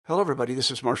Hello, everybody. This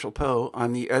is Marshall Poe.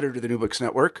 I'm the editor of the New Books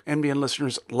Network. NBN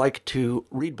listeners like to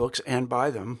read books and buy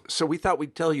them. So we thought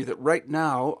we'd tell you that right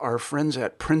now, our friends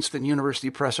at Princeton University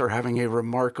Press are having a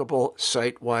remarkable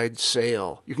site-wide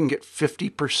sale. You can get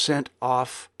 50%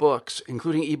 off books,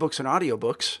 including ebooks and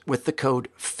audiobooks, with the code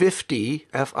 50,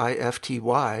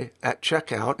 F-I-F-T-Y, at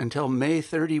checkout until May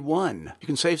 31. You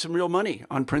can save some real money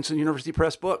on Princeton University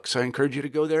Press books. I encourage you to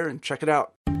go there and check it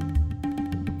out.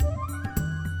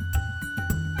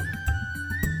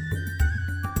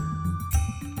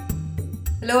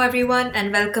 Hello, everyone,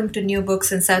 and welcome to New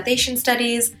Books in South Asian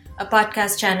Studies, a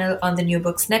podcast channel on the New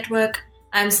Books Network.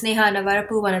 I'm Sneha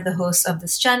Navarapu, one of the hosts of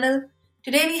this channel.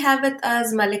 Today we have with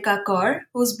us Mallika Kaur,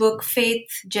 whose book Faith,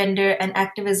 Gender and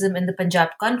Activism in the Punjab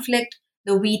Conflict,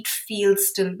 The Wheat Fields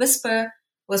Still Whisper,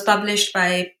 was published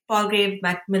by Palgrave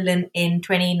Macmillan in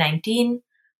 2019.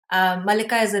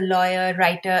 Mallika is a lawyer,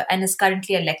 writer, and is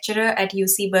currently a lecturer at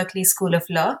UC Berkeley School of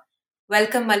Law.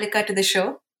 Welcome, Mallika, to the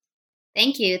show.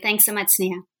 Thank you. Thanks so much,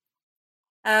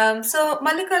 Sneha. So,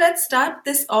 Mallika, let's start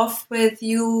this off with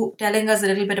you telling us a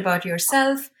little bit about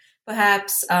yourself,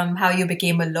 perhaps how you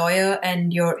became a lawyer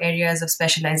and your areas of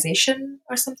specialization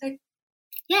or something.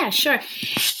 Yeah, sure.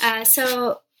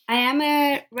 So I am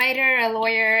a writer, a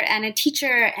lawyer, and a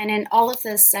teacher. And in all of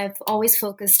this, I've always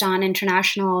focused on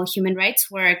international human rights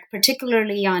work,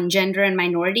 particularly on gender and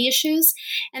minority issues.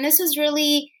 And this was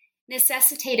really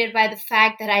necessitated by the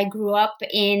fact that I grew up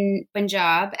in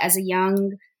Punjab as a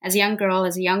young girl,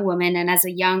 as a young woman, and as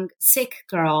a young Sikh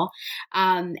girl.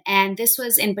 And this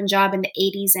was in Punjab in the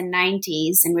 80s and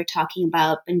 90s. And we're talking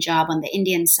about Punjab on the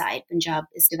Indian side. Punjab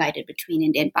is divided between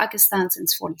India and Pakistan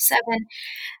since 1947.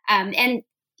 And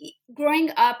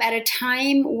growing up at a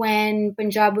time when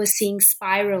Punjab was seeing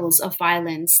spirals of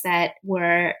violence that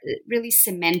were really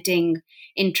cementing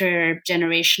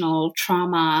intergenerational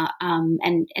trauma,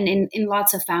 and in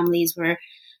lots of families were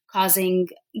causing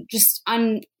just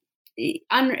till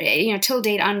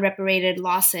date unreparated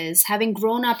losses. Having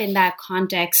grown up in that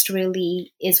context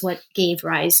really is what gave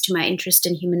rise to my interest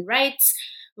in human rights.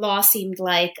 Law seemed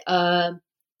like a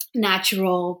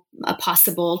natural, a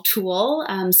possible tool.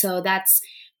 So that's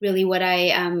really what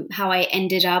how I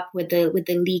ended up with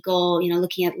the legal,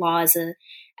 looking at law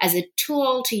as a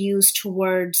tool to use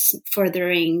towards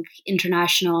furthering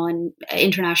international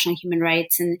human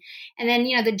rights. And then,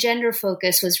 the gender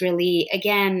focus was really,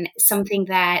 again, something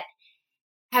that,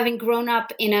 having grown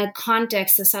up in a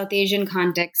context, a South Asian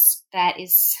context that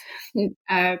is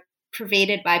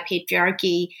pervaded by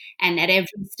patriarchy, and at every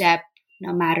step,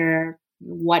 no matter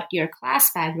what your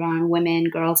class background, women,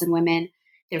 girls and women,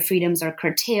 their freedoms are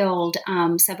curtailed.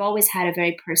 So I've always had a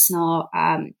very personal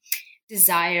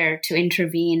desire to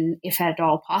intervene, if at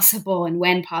all possible and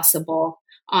when possible,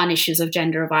 on issues of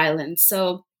gender violence.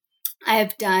 So I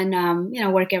have done,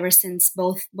 work ever since,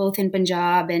 both in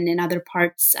Punjab and in other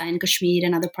parts, in Kashmir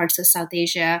and other parts of South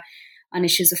Asia, on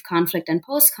issues of conflict and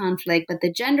post-conflict. But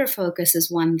the gender focus is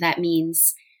one that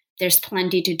means there's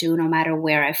plenty to do no matter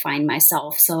where I find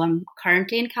myself. So I'm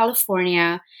currently in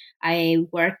California. I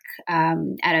work at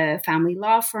a family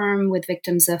law firm with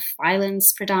victims of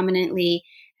violence predominantly.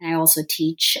 And I also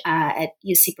teach at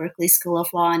UC Berkeley School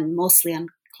of Law, and mostly on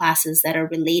classes that are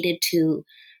related to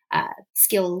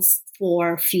skills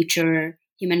for future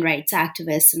human rights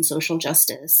activists and social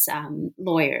justice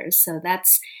lawyers. So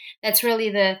that's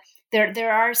really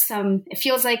there are some, it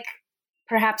feels like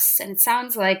perhaps, and it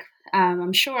sounds like,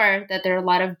 I'm sure that there are a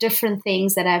lot of different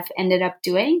things that I've ended up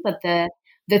doing, but the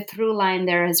through line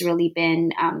there has really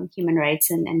been human rights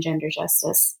and gender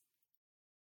justice.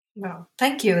 Wow,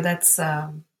 thank you. That's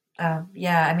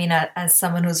as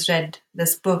someone who's read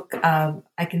this book,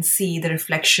 I can see the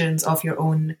reflections of your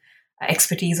own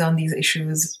expertise on these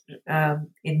issues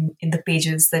in the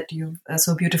pages that you've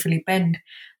so beautifully penned.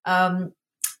 I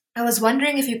was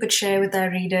wondering if you could share with our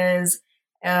readers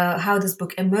how this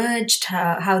book emerged,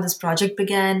 how this project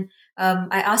began.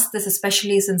 I ask this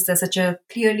especially since there's such a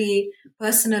clearly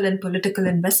personal and political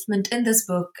investment in this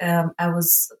book.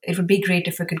 It would be great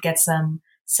if we could get some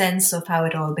sense of how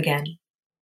it all began.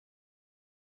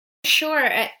 Sure.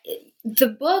 The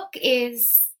book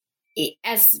is,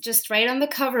 as just right on the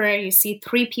cover, you see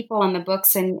 3 people on the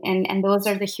books, and those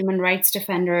are the human rights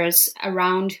defenders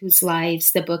around whose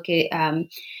lives the book,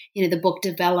 the book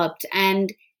developed.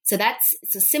 And so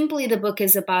simply the book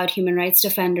is about human rights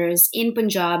defenders in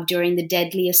Punjab during the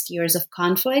deadliest years of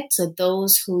conflict. So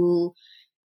those who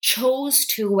chose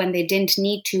to, when they didn't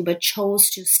need to, but chose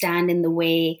to stand in the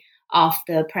way of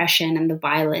the oppression and the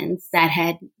violence that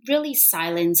had really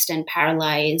silenced and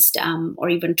paralyzed or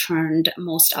even turned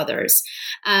most others.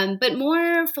 But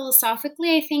more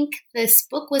philosophically, I think this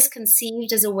book was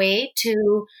conceived as a way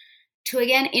to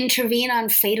again intervene on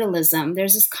fatalism.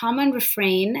 There's this common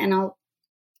refrain, and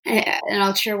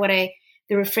I'll share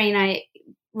the refrain I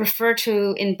refer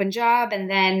to in Punjab, and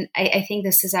then I think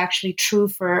this is actually true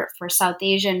for South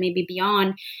Asia and maybe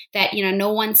beyond, that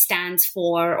no one stands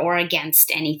for or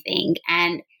against anything,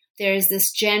 and there's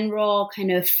this general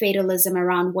kind of fatalism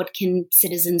around what can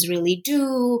citizens really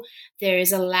do. There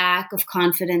is a lack of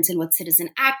confidence in what citizen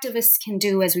activists can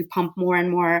do as we pump more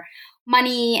and more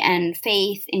money and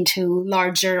faith into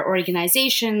larger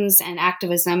organizations, and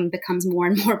activism becomes more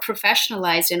and more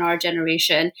professionalized in our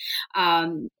generation.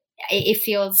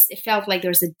 It felt like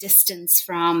there's a distance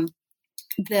from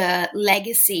the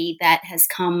legacy that has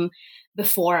come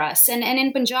before us. And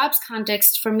in Punjab's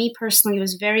context, for me personally, it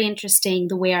was very interesting.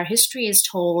 The way our history is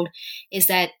told is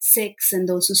that Sikhs and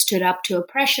those who stood up to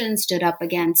oppression, stood up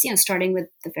against, starting with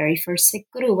the very first Sikh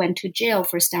Guru, went to jail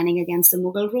for standing against the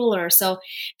Mughal ruler. So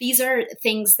these are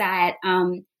things that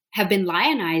have been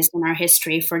lionized in our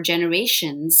history for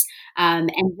generations.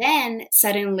 And then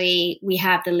suddenly we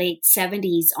have the late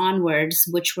 70s onwards,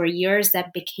 which were years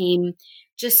that became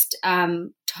just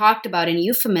talked about in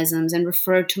euphemisms and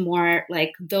referred to more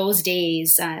like those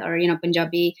days, or in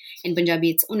Punjabi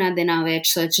it's una dina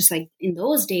vich, so it's just like in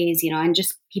those days, and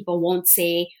just people won't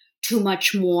say too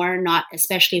much more, not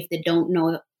especially if they don't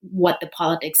know what the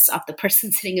politics of the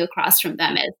person sitting across from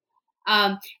them is.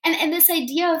 And this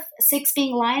idea of Sikhs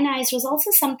being lionized was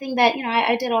also something that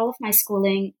I did all of my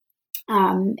schooling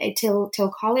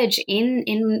till college in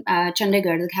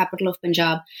Chandigarh, the capital of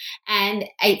Punjab. And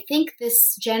I think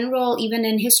this general, even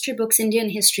in history books, Indian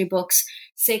history books,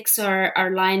 Sikhs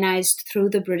are lionized through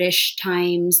the British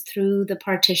times, through the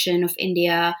partition of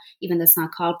India, even that's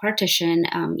not called partition.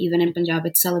 Even in Punjab,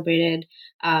 it's celebrated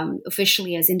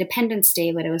officially as Independence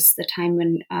Day, but it was the time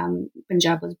when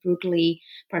Punjab was brutally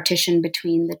partitioned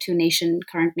between the two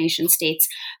current nation states.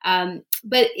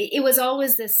 But it was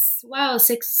always this, wow,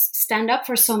 Sikhs stand up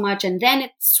for so much, and then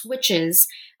it switches.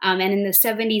 And in the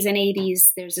 70s and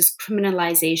 80s, there's this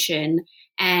criminalization.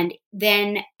 And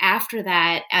then after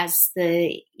that, after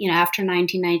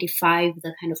 1995,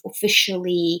 the kind of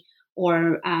officially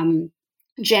or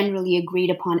generally agreed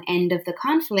upon end of the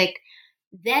conflict,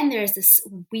 then there's this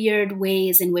weird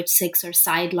ways in which Sikhs are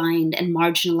sidelined and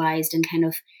marginalized and kind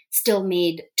of still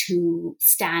made to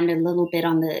stand a little bit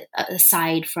on the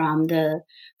aside from the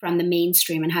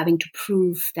mainstream and having to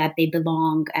prove that they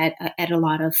belong at a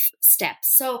lot of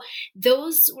steps. So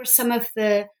those were some of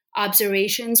the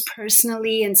observations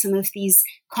personally, and some of these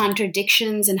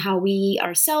contradictions in how we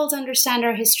ourselves understand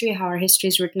our history, how our history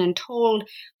is written and told,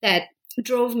 that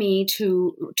drove me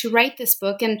to write this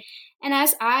book. And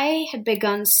as I had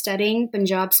begun studying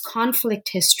Punjab's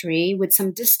conflict history with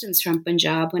some distance from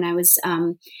Punjab when I was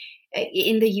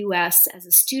in the US as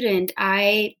a student,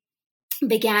 I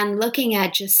began looking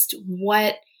at just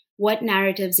what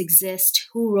narratives exist,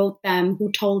 who wrote them, who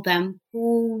told them,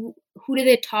 who did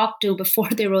they talk to before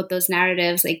they wrote those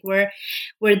narratives? Like,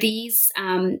 were these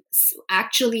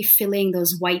actually filling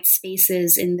those white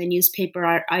spaces in the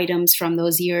newspaper items from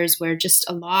those years where just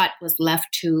a lot was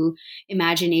left to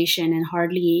imagination and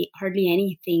hardly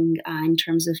anything in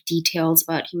terms of details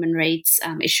about human rights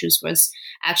issues was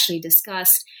actually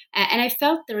discussed. And I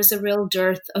felt there was a real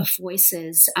dearth of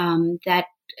voices that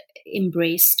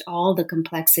embraced all the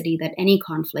complexity that any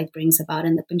conflict brings about,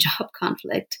 and the Punjab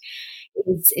conflict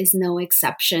is no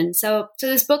exception. So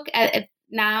this book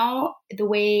now, the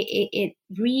way it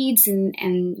reads, and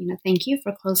thank you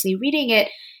for closely reading it,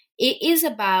 it is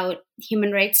about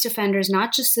human rights defenders,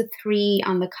 not just the three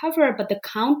on the cover, but the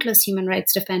countless human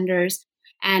rights defenders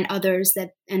and others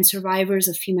and survivors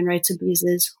of human rights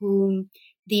abuses whom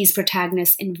these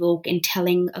protagonists invoke in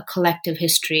telling a collective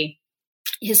history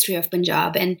of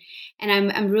Punjab. And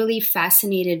I'm really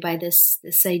fascinated by this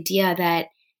idea that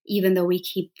even though we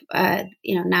keep,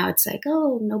 now it's like,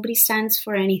 oh, nobody stands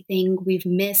for anything, we've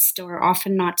missed or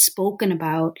often not spoken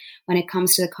about when it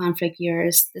comes to the conflict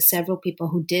years, the several people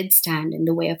who did stand in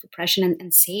the way of oppression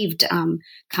and saved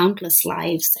countless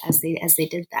lives as they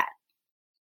did that.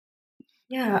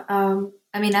 Yeah.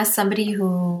 As somebody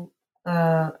who,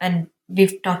 and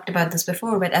we've talked about this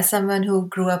before, but as someone who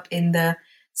grew up in the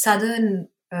southern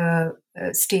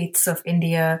states of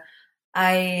India, when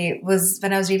I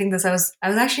was reading this, I was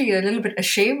actually a little bit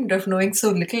ashamed of knowing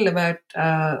so little about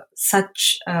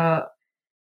such a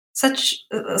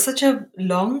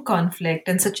long conflict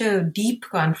and such a deep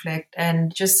conflict,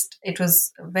 and just it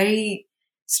was very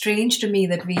strange to me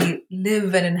that we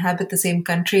live and inhabit the same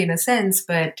country in a sense,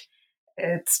 but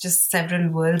it's just several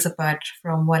worlds apart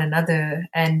from one another.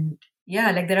 And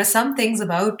yeah, like there are some things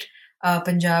about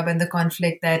Punjab and the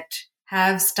conflict that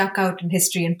have stuck out in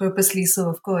history, and purposely so,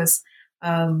 of course.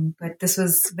 But this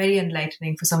was very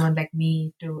enlightening for someone like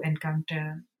me to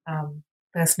encounter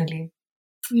personally.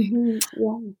 Mm-hmm.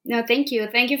 Yeah. No, thank you.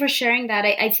 Thank you for sharing that.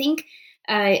 I think,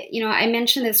 I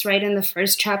mentioned this right in the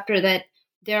first chapter that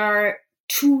there are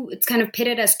it's kind of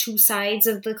pitted as two sides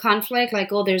of the conflict.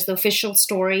 Like, there's the official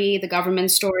story, the government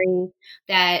story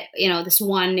that, this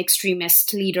one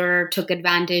extremist leader took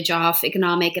advantage of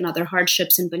economic and other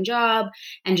hardships in Punjab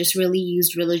and just really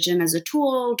used religion as a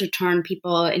tool to turn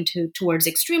people towards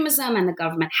extremism. And the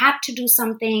government had to do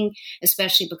something,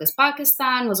 especially because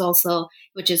Pakistan was also,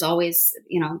 which is always,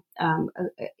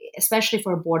 especially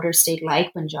for a border state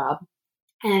like Punjab.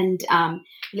 And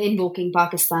invoking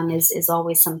Pakistan is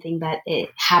always something that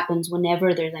it happens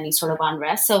whenever there's any sort of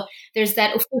unrest. So there's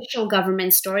that official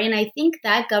government story. And I think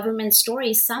that government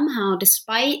story somehow,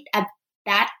 despite at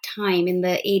that time in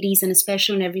the 80s, and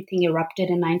especially when everything erupted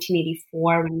in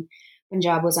 1984, when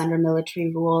Punjab was under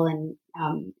military rule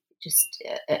and just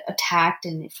attacked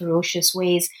in ferocious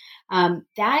ways,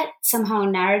 that somehow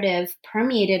narrative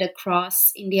permeated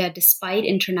across India despite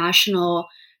international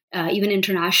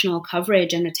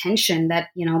coverage and attention that,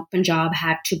 Punjab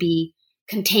had to be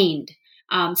contained.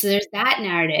 So there's that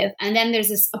narrative. And then there's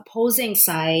this opposing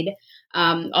side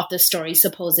of the story,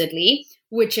 supposedly,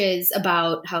 which is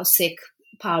about how Sikh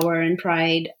power and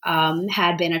pride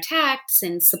had been attacked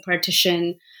since the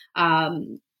partition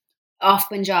of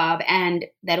Punjab, and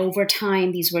that over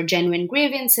time, these were genuine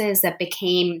grievances that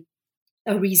became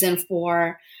a reason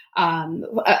for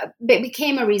it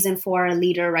became a reason for a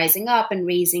leader rising up and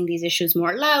raising these issues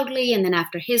more loudly. And then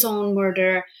after his own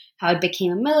murder, how it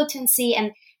became a militancy.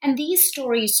 And these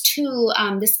stories too,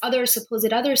 this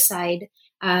supposed other side,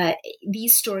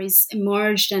 these stories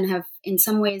emerged and have in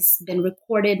some ways been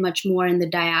recorded much more in the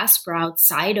diaspora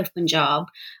outside of Punjab,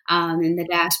 in the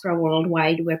diaspora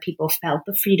worldwide, where people felt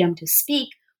the freedom to speak.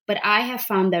 But I have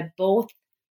found that both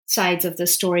sides of the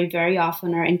story very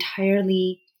often are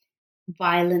entirely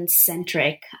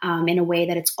violence-centric, in a way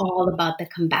that it's all about the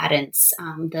combatants,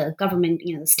 the government,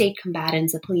 the state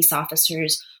combatants, the police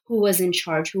officers, who was in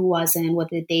charge, who wasn't, what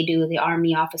did they do, the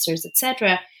army officers,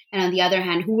 etc. And on the other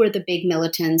hand, who were the big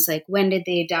militants? Like, when did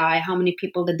they die? How many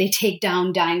people did they take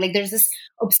down dying? Like, there's this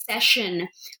obsession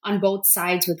on both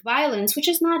sides with violence, which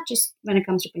is not just when it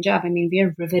comes to Punjab. I mean, we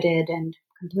are riveted and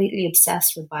completely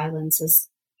obsessed with violence as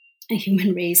a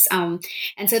human race. And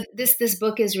so this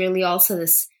book is really also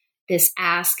this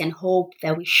ask and hope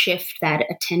that we shift that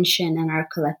attention and our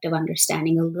collective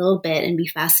understanding a little bit and be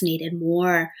fascinated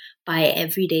more by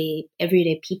everyday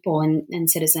people and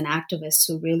citizen activists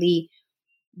who really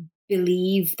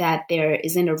believe that there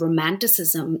isn't a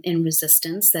romanticism in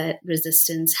resistance, that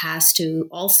resistance has to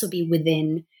also be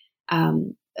within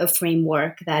a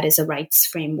framework that is a rights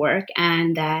framework,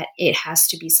 and that it has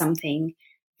to be something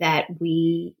that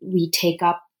we take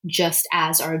up just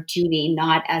as our duty,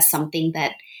 not as something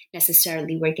that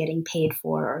necessarily we're getting paid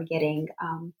for or getting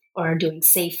or doing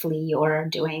safely or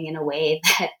doing in a way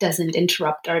that doesn't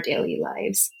interrupt our daily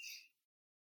lives.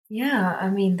 Yeah, I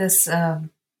mean, this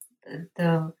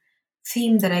the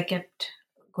theme that I kept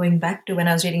going back to when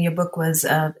I was reading your book was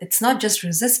it's not just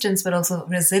resistance but also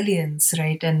resilience,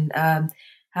 right? And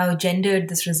how gendered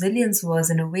this resilience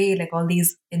was in a way, like all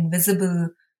these invisible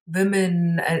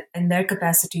women in their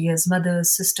capacity as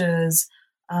mothers, sisters,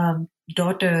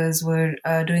 daughters were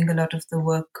doing a lot of the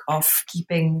work of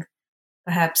keeping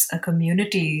perhaps a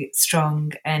community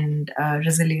strong and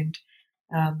resilient.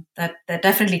 That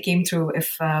definitely came through.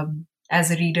 If as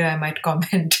a reader I might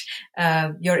comment,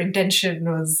 your intention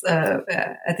was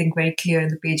I think very clear in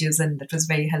the pages, and that was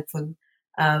very helpful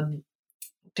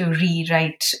to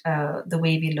rewrite the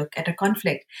way we look at a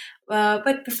conflict.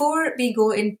 But before we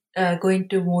go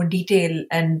into more detail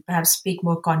and perhaps speak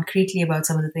more concretely about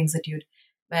some of the things that you'd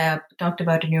talked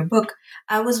about in your book,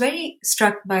 I was very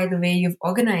struck by the way you've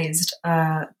organized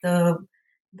the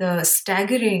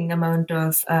staggering amount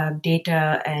of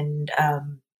data and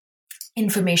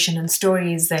information and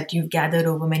stories that you've gathered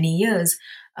over many years.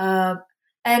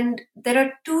 And there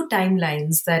are two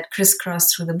timelines that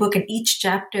crisscross through the book, and each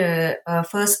chapter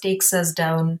first takes us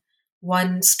down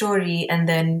one story and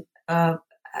then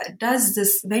does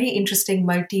this very interesting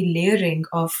multi-layering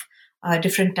of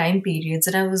different time periods.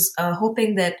 And I was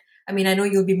hoping that, I mean, I know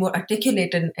you'll be more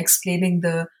articulate in explaining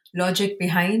the logic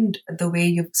behind the way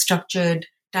you've structured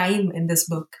time in this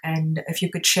book, and if you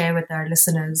could share with our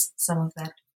listeners some of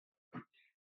that.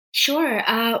 Sure.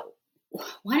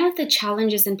 one of the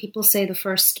challenges, and people say the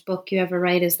first book you ever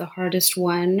write is the hardest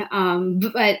one,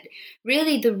 but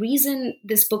really the reason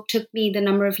this book took me the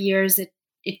number of years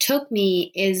it took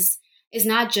me is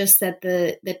not just that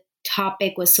the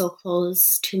topic was so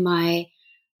close to my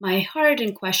heart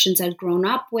and questions I'd grown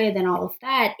up with and all of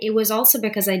that. It was also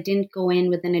because I didn't go in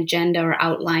with an agenda or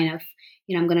outline of,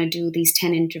 I'm going to do these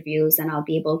 10 interviews and I'll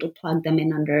be able to plug them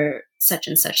in under such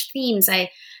and such themes. I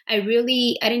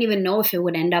didn't even know if it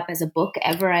would end up as a book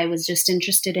ever. I was just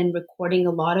interested in recording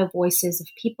a lot of voices of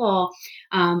people.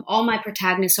 All my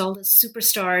protagonists, all the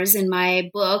superstars in my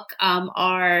book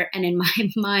are, and in my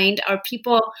mind, are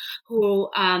people who,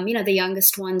 the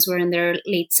youngest ones were in their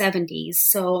late 70s.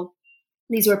 So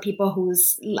these were people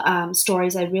whose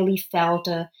stories I really felt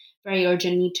a very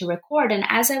urgent need to record. And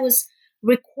as I was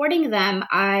recording them,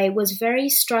 I was very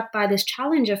struck by this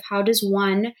challenge of how does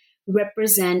one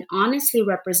honestly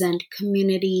represent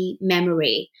community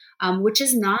memory, which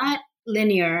is not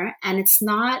linear and it's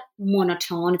not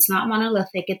monotone, it's not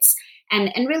monolithic.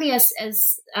 And really as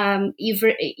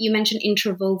you mentioned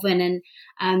interwoven,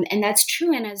 and that's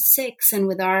true. And as Sikhs and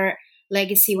with our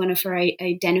legacy, one of our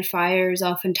identifiers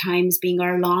oftentimes being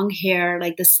our long hair,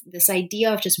 like this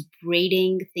idea of just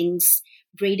braiding.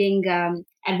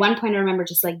 At one point I remember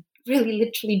just like really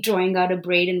literally drawing out a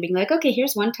braid and being like, okay,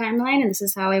 here's one timeline and this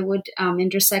is how I would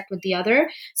intersect with the other.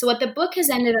 So what the book has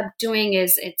ended up doing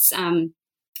is it's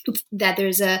that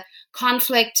there's a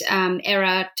conflict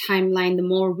era timeline, the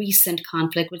more recent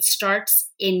conflict, which starts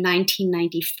in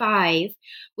 1995,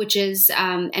 which is,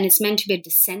 and it's meant to be a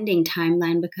descending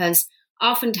timeline because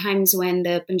oftentimes when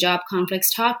the Punjab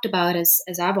conflict's talked about, as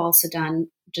I've also done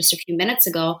just a few minutes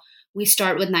ago, we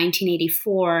start with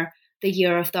 1984, the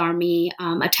year of the army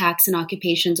attacks and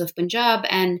occupations of Punjab,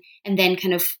 and then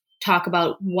kind of talk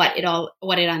about what it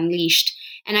unleashed.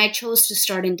 And I chose to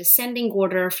start in descending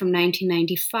order from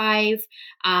 1995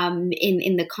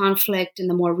 in the conflict, in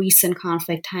the more recent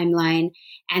conflict timeline.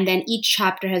 And then each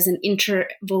chapter has an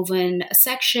interwoven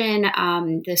section,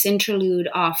 this interlude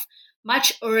of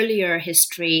much earlier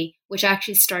history, which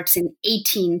actually starts in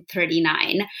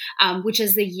 1839, which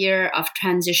is the year of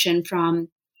transition from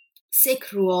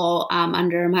Sikh rule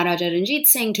under Maharaja Ranjit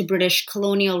Singh to British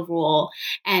colonial rule,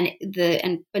 and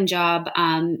Punjab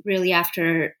really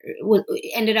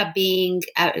ended up being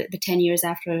the 10 years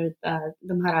after the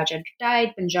Maharaja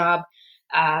died. Punjab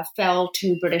fell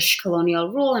to British colonial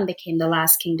rule and became the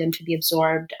last kingdom to be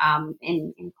absorbed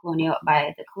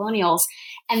by the colonials.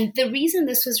 And the reason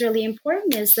this was really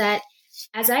important is that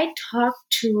as I talked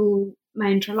to my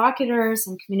interlocutors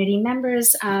and community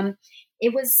members,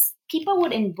 it was people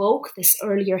would invoke this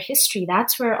earlier history.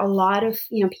 That's where a lot of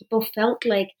people felt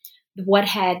like what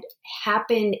had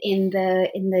happened in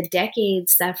the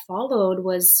decades that followed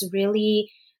was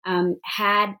really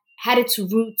had its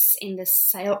roots in the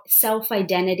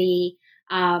self-identity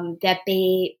that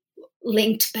they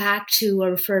linked back to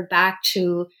or referred back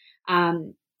to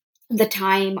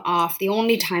the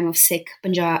only time of Sikh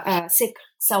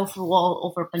self-rule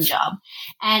over Punjab.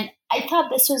 And I thought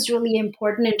this was really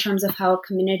important in terms of how a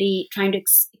community, trying to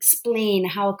explain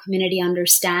how a community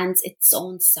understands its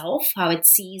own self, how it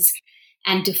sees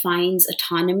and defines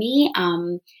autonomy.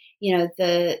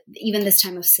 Even this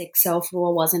time of Sikh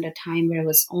self-rule wasn't a time where it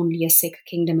was only a Sikh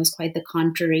kingdom. It was quite the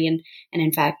contrary. And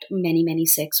in fact, many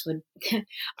Sikhs would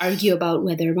argue about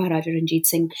whether Maharaja Ranjit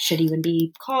Singh should even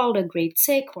be called a great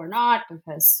Sikh or not,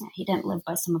 because he didn't live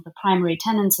by some of the primary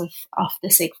tenets of the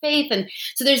Sikh faith. And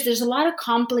so there's a lot of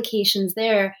complications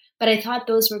there, but I thought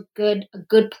those were a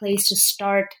good place to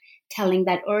start telling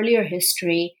that earlier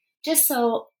history, just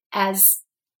so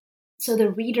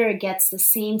the reader gets the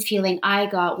same feeling I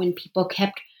got when people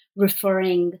kept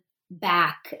referring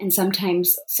back, and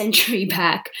sometimes century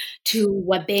back, to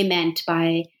what they meant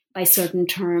by certain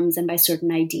terms and by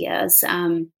certain ideas.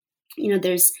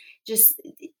 There's just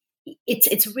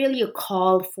it's really a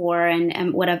call for,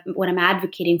 and what I'm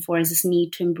advocating for is this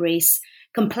need to embrace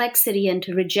complexity and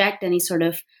to reject any sort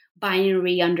of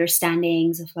binary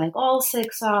understandings of like all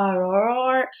Sikhs are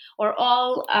or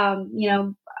all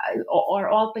or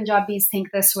all Punjabis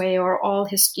think this way, or all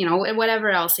whatever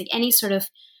else, like any sort of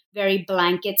very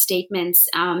blanket statements,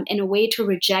 in a way to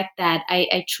reject that. I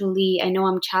know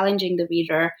I'm challenging the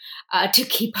reader to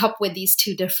keep up with these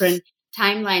two different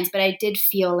timelines, but I did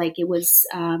feel like it was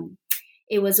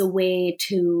a way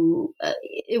to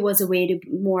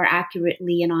more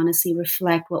accurately and honestly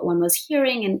reflect what one was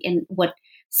hearing and what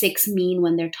Sikhs mean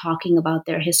when they're talking about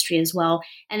their history as well.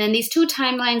 And then these two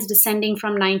timelines, descending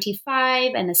from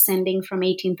 95 and ascending from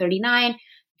 1839,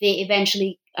 they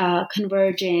eventually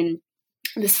converge in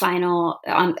the final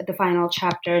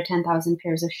chapter, 10,000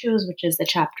 Pairs of Shoes, which is the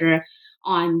chapter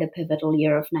on the pivotal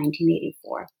year of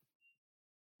 1984.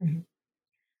 Mm-hmm.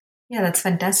 Yeah, that's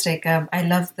fantastic. I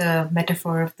love the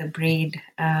metaphor of the braid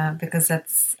because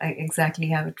that's exactly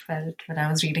how it felt when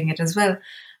I was reading it as well.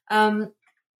 Um,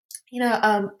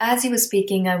 as you were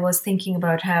speaking, I was thinking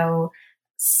about how,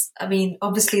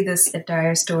 obviously, this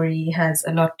entire story has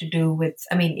a lot to do with,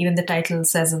 even the title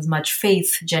says as much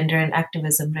faith, gender, and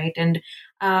activism, right? And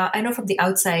I know from the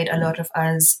outside, a lot of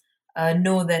us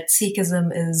know that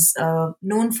Sikhism is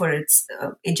known for its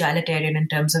egalitarian in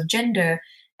terms of gender.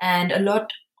 And a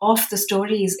lot of the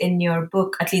stories in your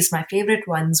book, at least my favorite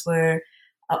ones, were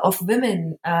of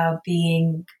women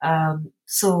being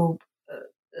so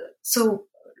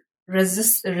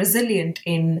resilient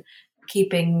in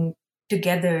keeping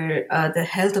together the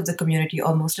health of the community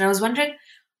almost. And I was wondering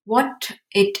what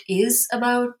it is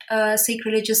about Sikh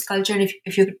religious culture, and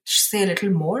if you could say a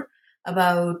little more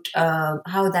about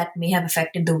how that may have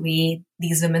affected the way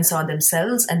these women saw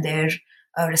themselves and their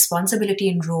responsibility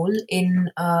and role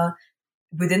in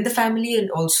within the family and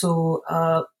also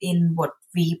in what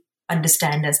we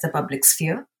understand as the public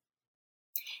sphere.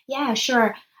 Yeah,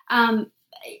 sure. And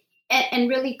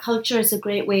really, culture is a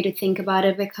great way to think about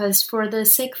it, because for the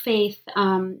Sikh faith,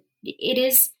 it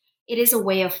is a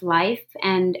way of life,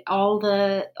 and all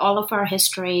of our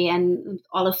history and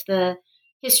all of the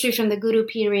history from the Guru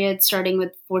period, starting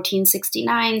with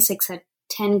 1469, Sikhs had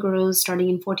 10 gurus, starting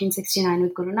in 1469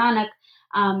 with Guru Nanak.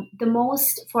 The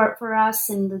most for us,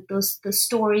 and the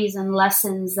stories and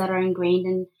lessons that are ingrained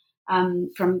in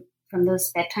from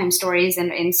those bedtime stories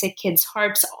and in Sikh kids'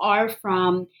 hearts are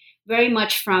very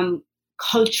much from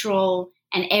cultural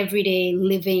and everyday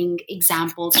living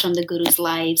examples from the Guru's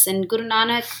lives. And Guru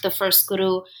Nanak, the first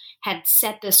Guru, had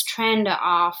set this trend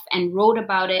off and wrote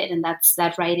about it, and that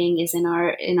writing is in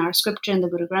our scripture in the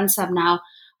Guru Granth Sahib now,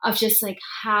 of just like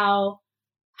how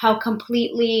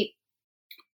completely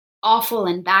awful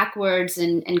and backwards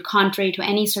and contrary to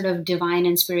any sort of divine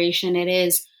inspiration it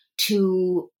is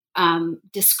to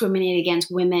discriminate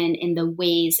against women in the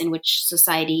ways in which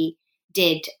society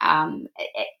did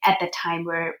at the time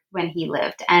when he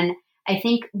lived. And I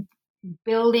think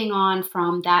building on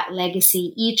from that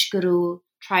legacy, each guru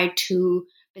tried to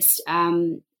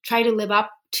live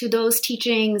up to those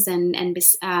teachings and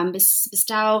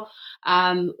bestow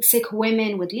Sikh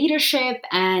women with leadership,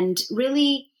 and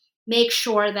really make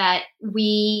sure that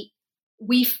we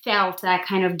felt that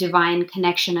kind of divine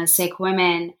connection as Sikh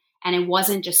women. And it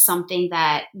wasn't just something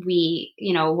that we,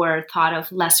 were thought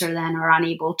of lesser than or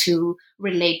unable to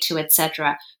relate to,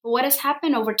 etc. But what has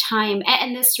happened over time,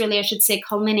 and this really, I should say,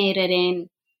 culminated in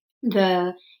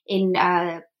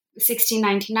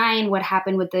 1699, what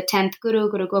happened with the 10th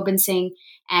Guru, Guru Gobind Singh,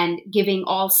 and giving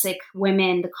all Sikh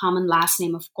women the common last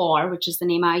name of Kaur, which is the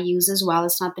name I use as well.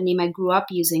 It's not the name I grew up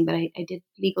using, but I did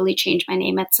legally change my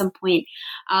name at some point.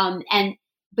 And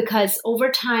because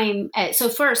over time, so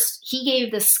first he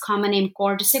gave this common name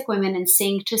Kaur to Sikh women and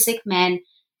Singh to Sikh men,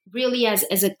 really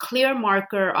as a clear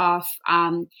marker of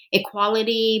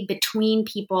equality between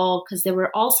people, because they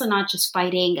were also not just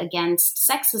fighting against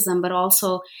sexism, but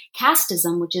also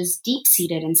casteism, which is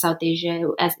deep-seated in South Asia,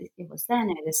 as it was then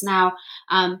and it is now.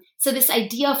 So this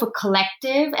idea of a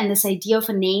collective and this idea of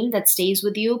a name that stays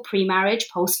with you pre-marriage,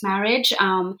 post-marriage,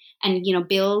 and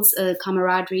builds a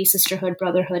camaraderie, sisterhood,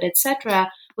 brotherhood, etc.,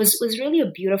 was really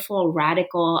a beautiful,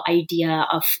 radical idea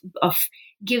of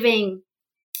giving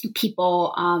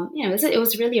people, it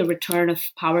was really a return of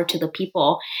power to the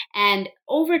people. And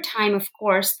over time, of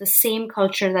course, the same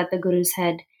culture that the gurus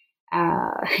had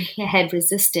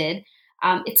resisted,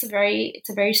 it's a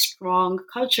very strong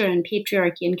culture, and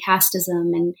patriarchy and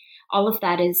casteism and all of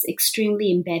that is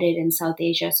extremely embedded in South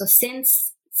Asia. So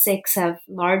since Sikhs have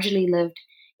largely lived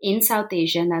in South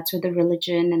Asia, and that's where the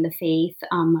religion and the faith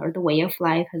or the way of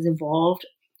life has evolved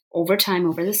over time,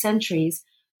 over the centuries,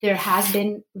 there has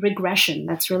been regression.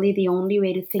 That's really the only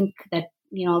way to think that,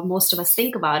 most of us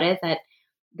think about it, that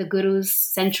the gurus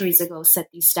centuries ago set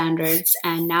these standards.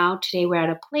 And now today we're at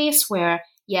a place where,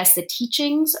 yes, the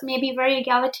teachings may be very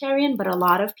egalitarian, but a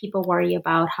lot of people worry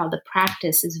about how the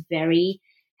practice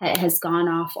has gone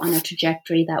off on a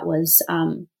trajectory that was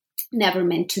never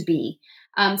meant to be.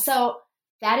 So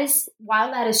that is, while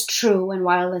that is true, and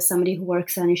while as somebody who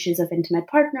works on issues of intimate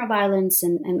partner violence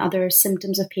and other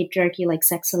symptoms of patriarchy like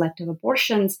sex-selective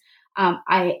abortions,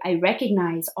 I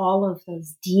recognize all of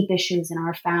those deep issues in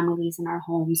our families, in our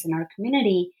homes, in our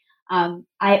community.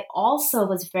 I also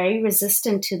was very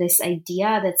resistant to this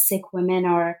idea that Sikh women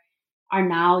are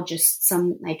now just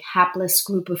some like hapless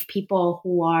group of people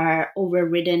who are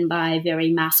overridden by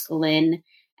very masculine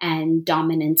and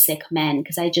dominant sick men,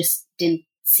 because I just didn't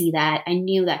see that. I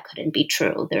knew that couldn't be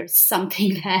true. There's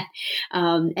something that,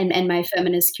 and my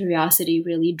feminist curiosity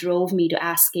really drove me to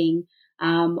asking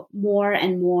more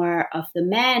and more of the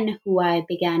men who I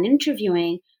began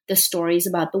interviewing the stories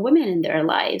about the women in their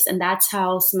lives. And that's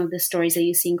how some of the stories that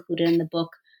you see included in the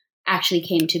book actually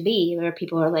came to be, where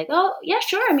people are like, oh, yeah,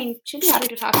 sure. I mean, she'd be happy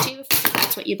to talk to you if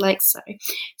that's what you'd like. Sorry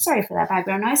for that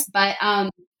background noise. But,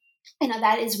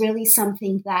 that is really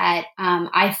something that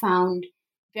I found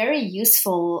very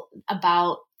useful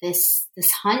about this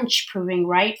hunch proving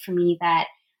right for me, that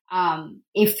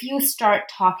if you start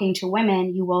talking to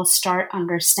women, you will start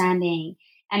understanding,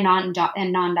 and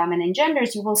non-dominant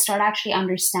genders, you will start actually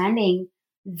understanding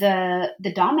the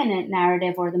dominant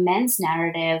narrative or the men's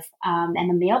narrative and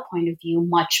the male point of view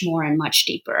much more and much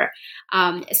deeper.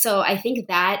 So I think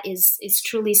that is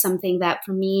truly something that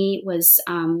for me was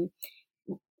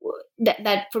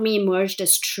that for me emerged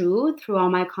as true through all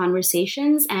my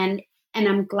conversations. And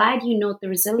I'm glad you note the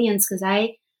resilience, because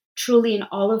I truly, in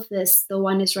all of this, the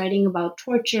one is writing about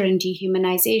torture and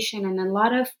dehumanization and a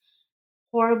lot of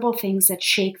horrible things that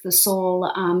shake the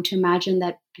soul, to imagine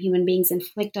that human beings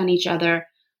inflict on each other.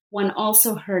 One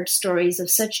also heard stories of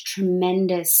such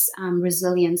tremendous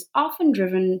resilience, often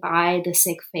driven by the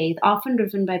Sikh faith, often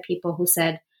driven by people who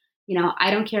said,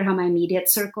 I don't care how my immediate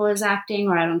circle is acting,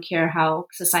 or I don't care how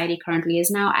society currently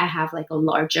is now. I have like a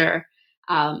larger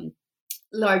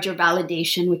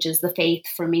validation, which is the faith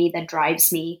for me that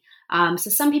drives me. So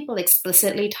some people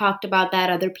explicitly talked about that.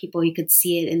 Other people, you could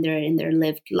see it in their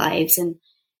lived lives. And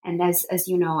as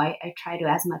you know, I try to,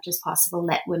 as much as possible,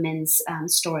 let women's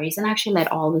stories, and actually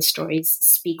let all the stories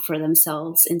speak for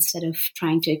themselves instead of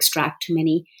trying to extract too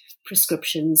many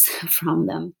prescriptions from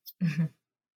them. Mm-hmm.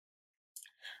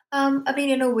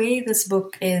 In a way, this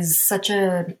book is such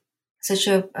an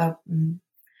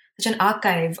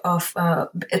archive of,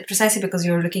 precisely because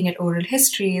you're looking at oral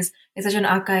histories, it's such an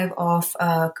archive of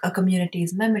a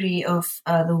community's memory of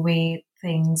the way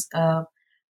things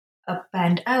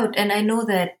panned out. And I know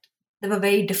that there were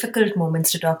very difficult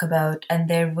moments to talk about, and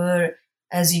there were,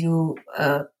 as you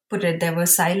put it, there were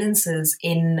silences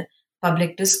in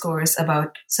public discourse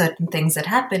about certain things that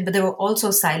happened, but there were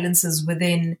also silences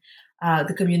within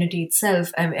the community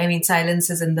itself.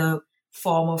 Silences in the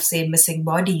form of, say, missing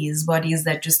bodies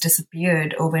that just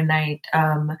disappeared overnight.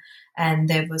 And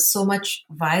there was so much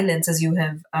violence, as you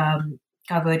have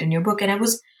covered in your book. And I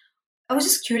was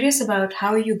just curious about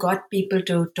how you got people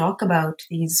to talk about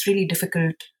these really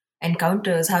difficult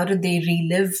encounters. How did they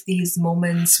relive these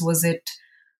moments? Was it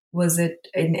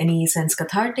in any sense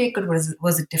cathartic, or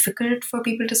was it difficult for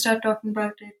people to start talking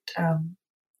about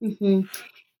it?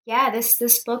 Yeah,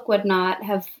 this book would not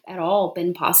have at all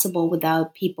been possible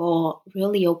without people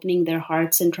really opening their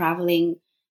hearts and traveling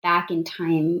back in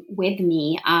time with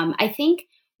me. I think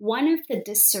one of the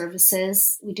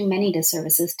disservices, we do many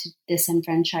disservices to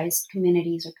disenfranchised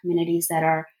communities or communities that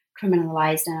are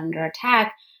criminalized and under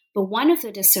attack, but one of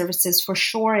the disservices for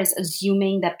sure is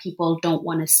assuming that people don't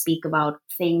want to speak about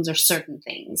things or certain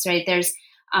things, right? There's,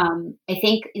 I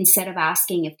think, instead of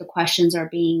asking if the questions are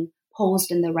being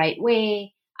posed in the right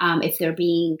way, if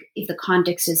the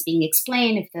context is being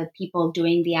explained, if the people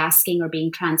doing the asking are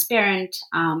being transparent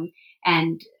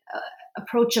and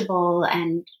approachable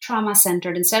and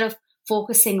trauma-centered, instead of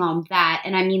focusing on that,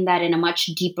 and I mean that in a much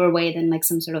deeper way than like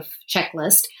some sort of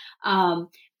checklist,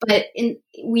 but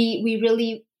we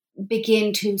really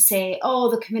begin to say, oh,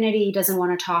 the community doesn't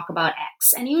want to talk about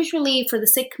X. And usually for the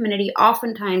Sikh community,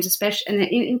 oftentimes, especially, and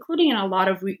including in a lot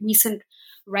of recent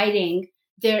writing,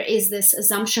 there is this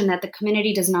assumption that the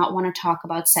community does not want to talk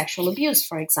about sexual abuse,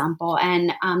 for example,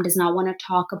 and does not want to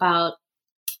talk about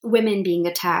women being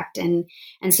attacked and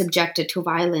subjected to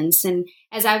violence. And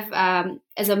as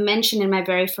I've mentioned in my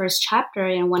very first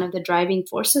chapter, one of the driving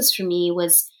forces for me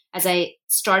was, as I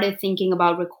started thinking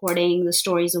about recording the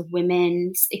stories of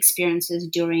women's experiences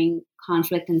during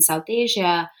conflict in South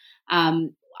Asia,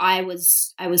 I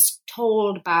was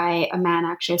told by a man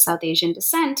actually of South Asian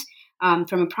descent,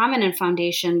 from a prominent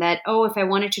foundation, that, if I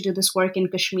wanted to do this work in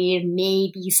Kashmir,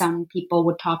 maybe some people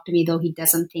would talk to me, though he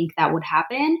doesn't think that would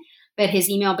happen. But his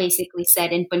email basically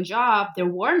said, in Punjab, there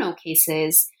were no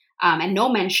cases and no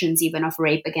mentions even of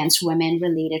rape against women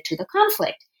related to the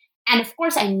conflict. And of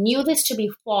course, I knew this to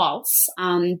be false,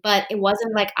 but it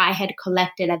wasn't like I had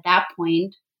collected at that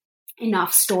point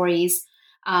enough stories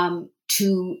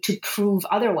to prove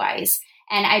otherwise.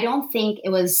 And I don't think it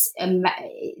was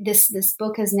this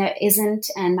book isn't,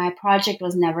 and my project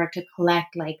was never to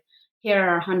collect like, here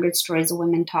are 100 stories of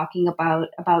women talking about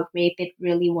rape. It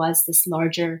really was this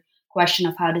larger question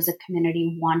of how does a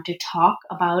community want to talk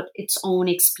about its own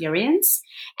experience.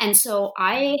 And so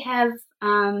I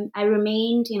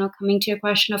remained, coming to your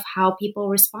question of how people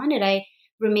responded, I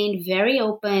remained very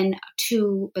open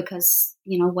to, because,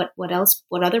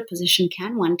 what other position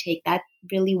can one take? That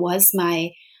really was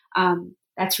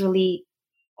that's really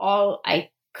all I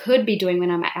could be doing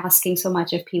when I'm asking so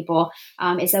much of people,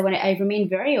 is that when I remain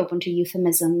very open to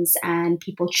euphemisms and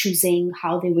people choosing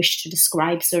how they wish to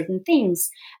describe certain things.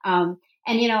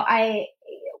 I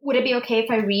would it be okay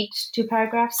if I read 2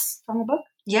 paragraphs from the book?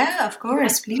 Yeah, of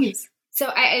course, please.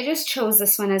 So I just chose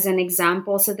this one as an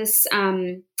example. So this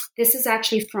is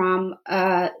actually from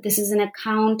this is an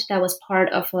account that was part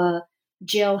of a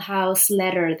jailhouse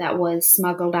letter that was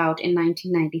smuggled out in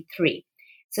 1993.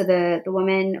 So the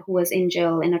woman who was in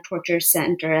jail in a torture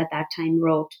center at that time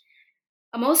wrote,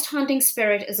 "A most haunting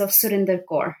spirit is of Surinder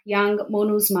Kaur, young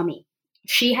Monu's mummy.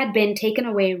 She had been taken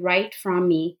away right from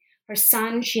me. Her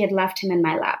son, she had left him in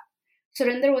my lap.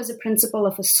 Surinder was a principal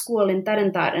of a school in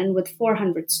Tarantaran with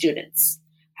 400 students.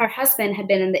 Her husband had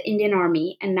been in the Indian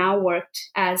Army and now worked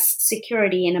as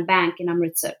security in a bank in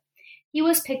Amritsar. He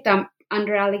was picked up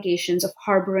under allegations of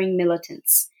harboring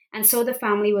militants. And so the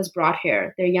family was brought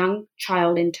here, their young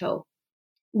child in tow.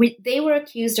 They were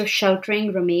accused of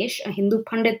sheltering Ramesh, a Hindu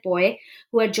Pandit boy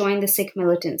who had joined the Sikh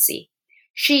militancy.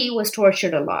 She was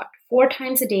tortured a lot. 4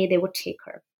 times a day they would take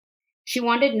her. She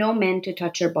wanted no men to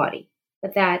touch her body,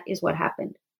 but that is what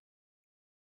happened.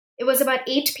 It was about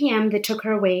 8 p.m. they took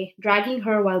her away, dragging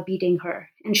her while beating her,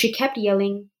 and she kept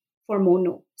yelling for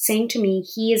Monu, saying to me,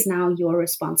 'He is now your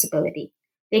responsibility.'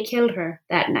 They killed her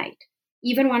that night.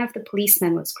 Even one of the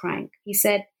policemen was crying. He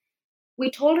said,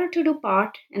 'We told her to do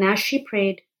part, and as she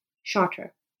prayed, shot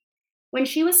her. When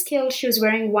she was killed, she was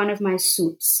wearing one of my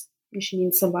suits,' and she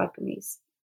means salwar kameez.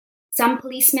 'Some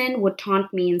policemen would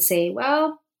taunt me and say,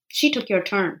 "Well, she took your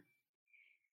turn."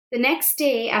 The next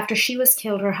day after she was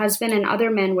killed, her husband and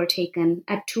other men were taken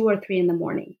at 2 or 3 in the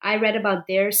morning. I read about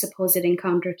their supposed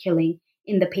encounter killing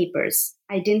in the papers.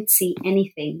 I didn't see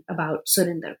anything about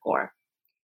Surinder Kaur.'"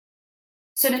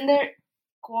 Surinder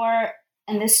Kaur,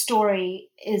 and this story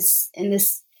is in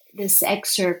this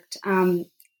excerpt.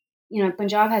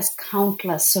 Punjab has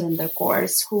countless Surinder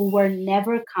Kaurs who were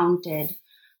never counted,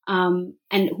 and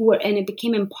it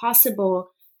became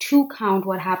impossible to count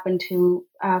what happened to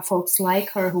folks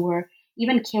like her who were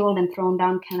even killed and thrown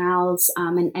down canals,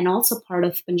 and also part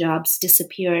of Punjab's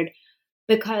disappeared,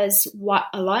 because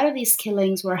a lot of these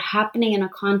killings were happening in a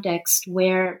context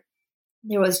where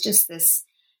there was just this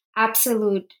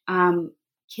absolute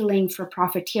killing for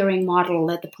profiteering model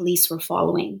that the police were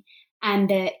following. And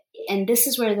this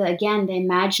is where, the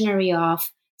imaginary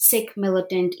of Sikh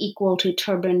militant equal to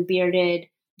turban, bearded,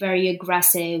 very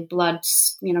aggressive, blood,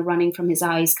 running from his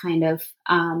eyes kind of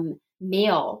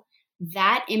male,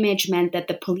 that image meant that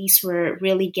the police were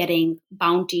really getting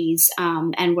bounties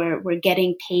and were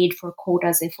getting paid for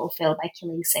quotas they fulfilled by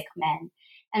killing Sikh men.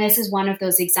 And this is one of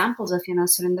those examples of,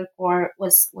 Surinder Kaur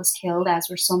was killed, as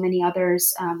were so many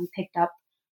others picked up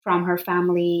from her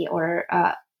family or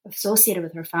associated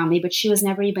with her family, but she was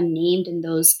never even named in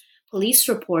those police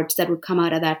reports that would come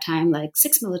out at that time, like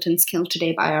 6 militants killed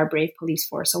today by our brave police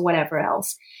force or whatever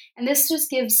else. And this just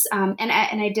gives,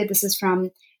 this is from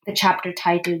the chapter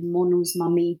titled Monu's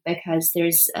Mummy, because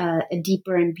there's a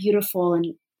deeper and beautiful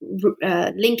and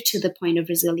link to the point of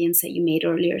resilience that you made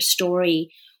earlier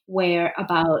story, where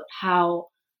about how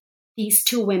these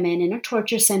 2 women in a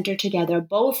torture center together,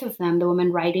 both of them, the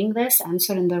woman writing this and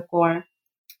Surinder Kaur,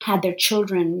 had their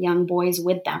children, young boys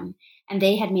with them. And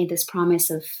they had made this promise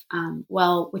of,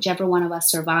 whichever one of us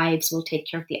survives, we'll take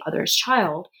care of the other's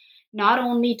child. Not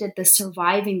only did the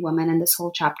surviving woman, and this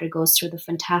whole chapter goes through the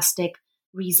fantastic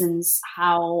reasons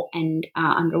how and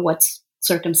under what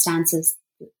circumstances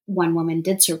one woman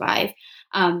did survive,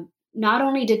 not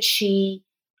only did she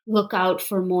look out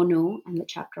for Monu, and the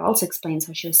chapter also explains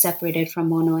how she was separated from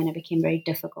Monu and it became very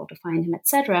difficult to find him,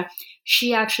 etc.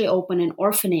 She actually opened an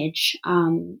orphanage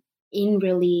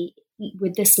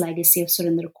with this legacy of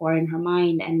Surinder Kaur in her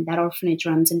mind, and that orphanage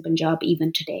runs in Punjab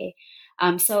even today.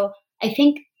 So I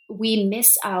think we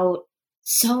miss out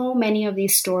so many of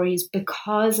these stories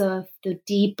because of the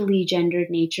deeply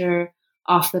gendered nature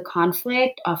of the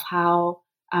conflict, of how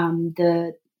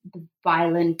the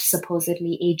violent,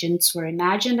 supposedly, agents were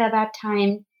imagined at that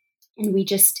time. And we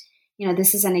just,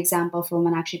 this is an example of a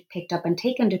woman actually picked up and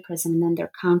taken to prison. And then there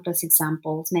are countless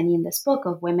examples, many in this book,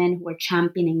 of women who were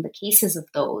championing the cases of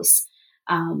those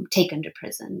taken to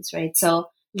prisons, right? So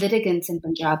litigants in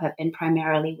Punjab have been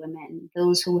primarily women.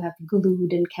 Those who have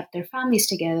glued and kept their families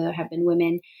together have been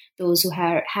women. Those who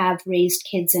have raised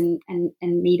kids and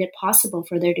made it possible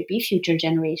for there to be future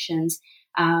generations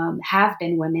have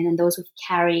been women. And those who've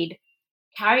carried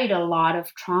a lot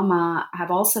of trauma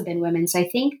have also been women. So I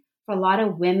think for a lot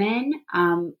of women,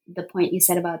 the point you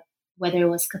said about whether it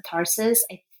was catharsis,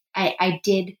 I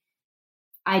did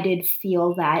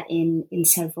feel that in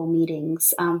several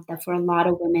meetings, that for a lot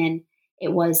of women,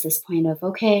 it was this point of,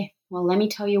 okay, well, let me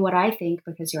tell you what I think,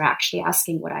 because you're actually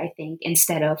asking what I think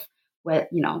instead of what,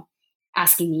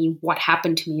 asking me what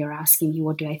happened to me, or asking me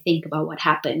what do I think about what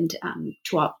happened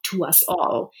to us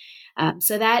all.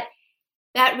 So that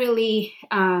really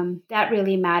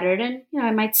mattered. And,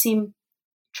 it might seem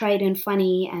trite and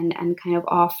funny and kind of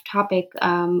off topic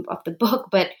of the book,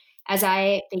 but as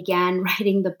I began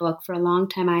writing the book, for a long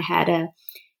time, I had a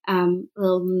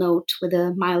little note with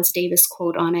a Miles Davis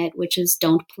quote on it, which is,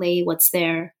 "Don't play what's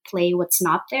there, play what's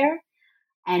not there."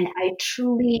 And I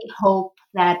truly hope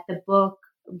that the book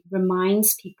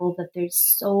reminds people that there's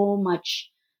so much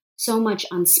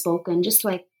unspoken, just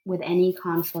like with any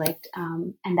conflict.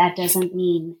 And that doesn't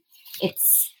mean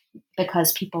it's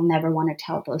because people never want to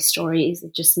tell those stories.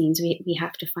 It just means we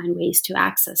have to find ways to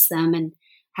access them and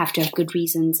have to have good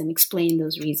reasons and explain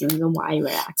those reasons and why we're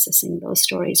accessing those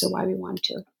stories or why we want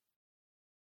to.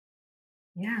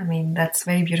 Yeah, I mean, that's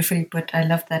very beautifully put. I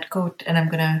love that quote, and I'm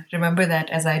going to remember that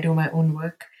as I do my own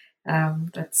work.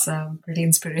 That's really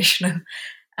inspirational.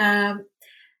 I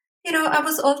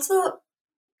was also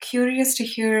curious to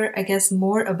hear, I guess,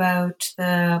 more about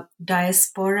the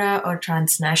diaspora or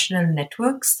transnational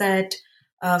networks that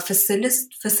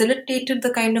facilitated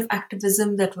the kind of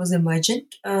activism that was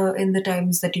emergent in the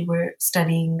times that you were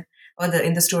studying, or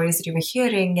in the stories that you were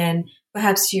hearing. And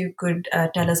perhaps you could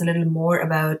tell us a little more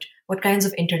about what kinds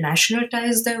of international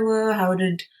ties there were. How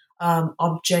did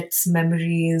objects,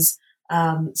 memories,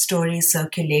 stories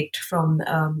circulate from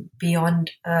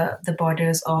beyond the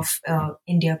borders of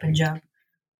India, Punjab?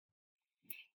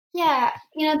 Yeah,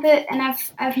 and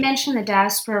I've mentioned the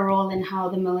diaspora role and how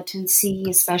the militancy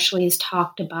especially is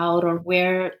talked about, or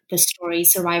where the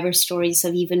survivor stories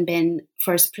have even been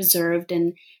first preserved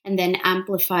and then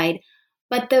amplified.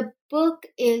 But the book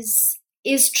is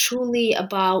truly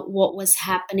about what was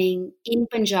happening in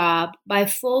Punjab by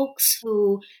folks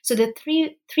so the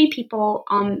three people,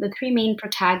 the three main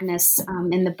protagonists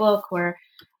in the book were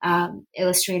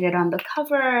illustrated on the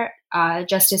cover.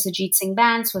 Justice Ajit Singh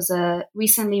Bance was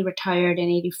recently retired in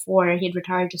 '84. He had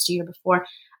retired just a year before.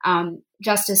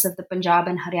 Justice of the Punjab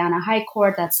and Haryana High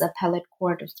Court, that's the appellate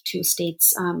court of the two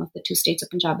states of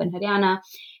Punjab and Haryana.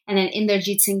 And then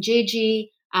Inderjeet Singh Jeji,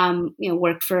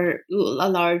 worked for a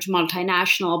large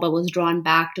multinational, but was drawn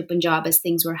back to Punjab as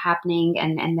things were happening.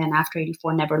 And then after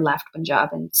 '84, never left Punjab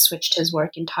and switched his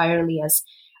work entirely as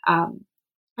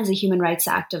a human rights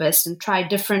activist, and tried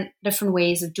different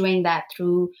ways of doing that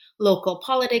through local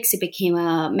politics. He became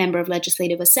a member of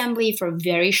Legislative Assembly for a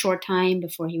very short time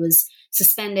before he was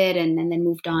suspended, and then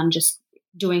moved on just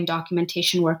doing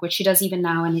documentation work, which he does even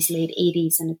now in his late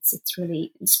 80s. And it's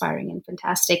really inspiring and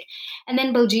fantastic. And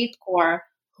then Baljeet Kaur,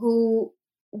 who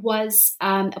was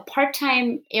a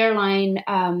part-time airline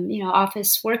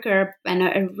office worker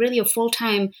and really a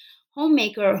full-time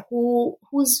homemaker who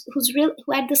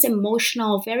had this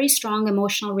very strong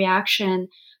emotional reaction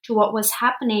to what was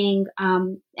happening,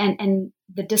 and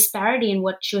the disparity in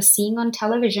what she was seeing on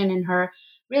television in her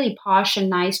really posh and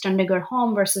nice Chandigarh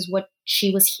home versus what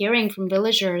she was hearing from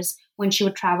villagers when she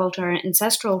would travel to her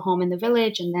ancestral home in the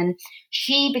village. And then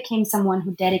she became someone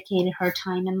who dedicated her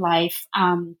time in life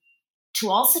to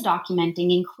also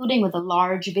documenting, including with a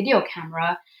large video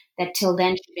camera that till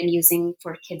then she'd been using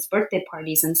for kids' birthday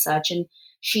parties and such. And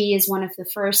she is one of the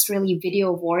first really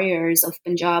video warriors of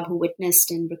Punjab who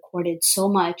witnessed and recorded so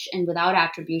much. And without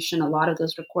attribution, a lot of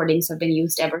those recordings have been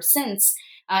used ever since,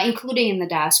 including in the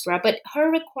diaspora. But her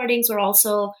recordings were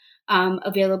also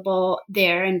available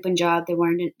there in Punjab. They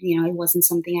weren't, it wasn't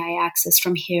something I accessed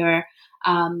from here.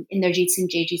 Inderjeet Singh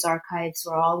Jeji's archives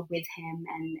were all with him,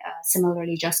 and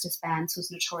similarly Justice Bance, who's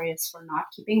notorious for not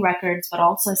keeping records, but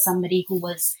also somebody who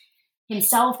was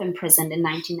himself imprisoned in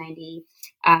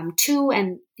 1992.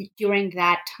 And during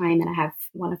that time, and I have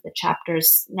one of the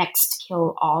chapters, Next,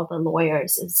 Kill All the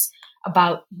Lawyers, is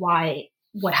about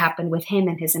what happened with him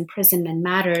and his imprisonment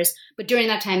matters. But during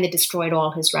that time, they destroyed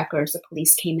all his records. The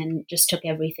police came and just took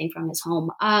everything from his home.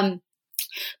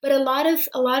 But a lot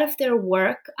of their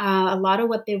work, a lot of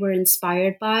what they were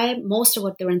inspired by, most of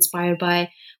what they were inspired by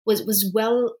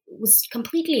was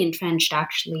completely entrenched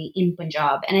actually in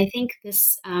Punjab. And I think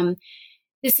this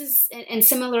this is, and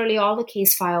similarly, all the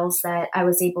case files that I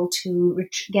was able to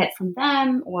get from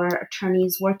them or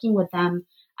attorneys working with them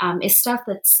is stuff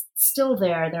that's still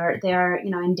there. They're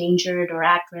endangered or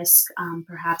at risk,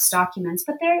 perhaps documents,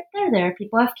 but they're there.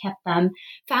 People have kept them.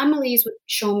 Families would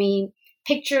show me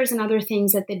pictures and other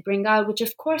things that they'd bring out, which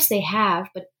of course they have,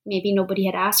 but maybe nobody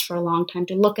had asked for a long time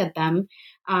to look at them.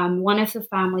 One of the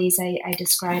families I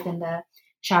describe in the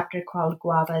chapter called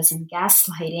Guavas and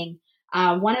Gaslighting,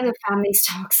 one of the families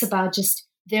talks about just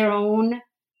their own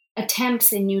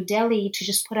attempts in New Delhi to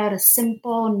just put out a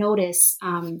simple notice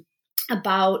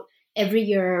about every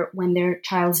year when their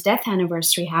child's death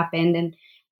anniversary happened. And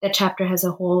that chapter has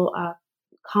a whole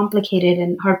complicated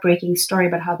and heartbreaking story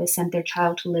about how they sent their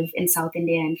child to live in South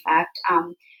India, in fact,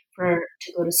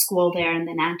 to go to school there. And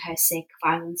then anti-Sikh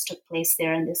violence took place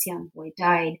there and this young boy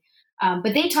died.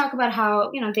 But they talk about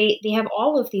how, they have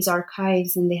all of these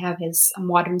archives and they have his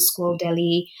modern school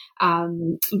Delhi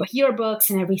yearbooks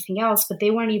and everything else, but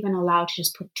they weren't even allowed to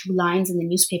just put 2 lines in the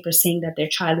newspaper saying that their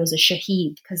child was a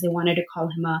shaheed because they wanted to call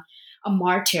him a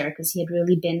martyr because he had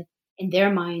really been, in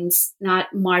their minds, not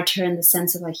martyr in the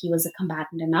sense of like he was a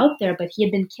combatant and out there, but he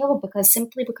had been killed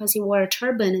simply because he wore a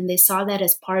turban, and they saw that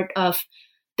as part of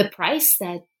the price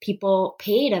that people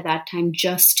paid at that time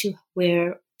just to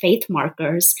wear faith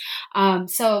markers.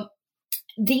 So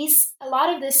a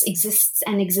lot of this exists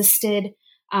and existed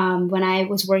when I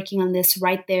was working on this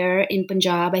right there in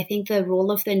Punjab. I think the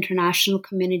role of the international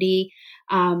community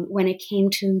when it came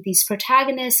to these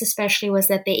protagonists, especially, was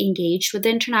that they engaged with the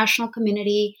international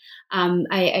community.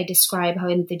 I describe how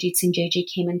Indrajit Singh JG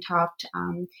came and talked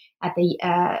at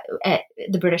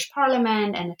the British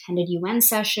Parliament and attended UN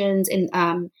sessions.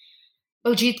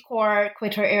 Baljeet Kaur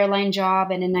quit her airline job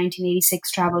and in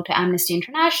 1986 traveled to Amnesty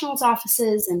International's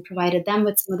offices and provided them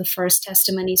with some of the first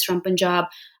testimonies from Punjab.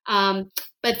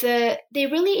 But they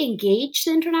really engaged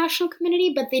the international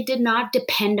community, but they did not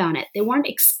depend on it. They weren't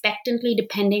expectantly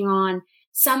depending on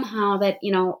somehow that,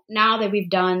 now that we've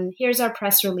done, here's our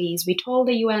press release, we told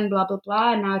the UN, blah, blah,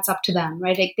 blah, and now it's up to them,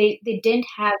 right? Like they didn't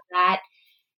have that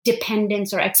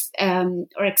dependence or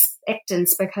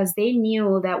expectance, because they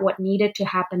knew that what needed to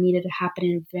happen in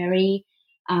a very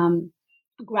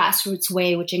grassroots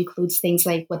way, which includes things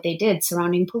like what they did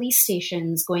surrounding police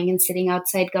stations, going and sitting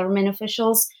outside government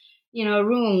officials'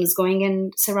 rooms, going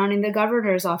and surrounding the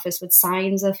governor's office with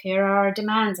signs of here are our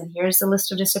demands and here's the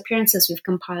list of disappearances we've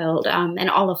compiled, and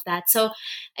all of that. So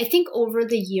I think over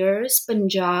the years,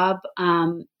 Punjab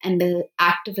and the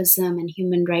activism and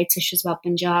human rights issues about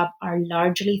Punjab are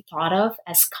largely thought of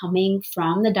as coming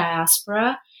from the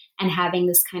diaspora and having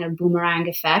this kind of boomerang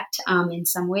effect in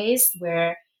some ways,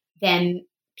 where then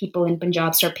people in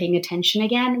Punjab start paying attention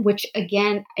again, which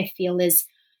again, I feel is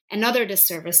another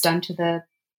disservice done to the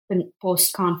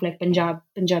post-conflict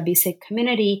Punjabi Sikh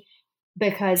community,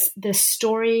 because the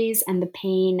stories and the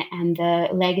pain and the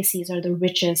legacies are the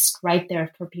richest right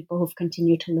there for people who've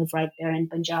continued to live right there in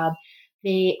Punjab.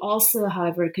 They also,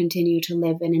 however, continue to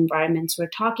live in environments where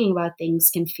talking about things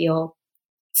can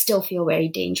still feel very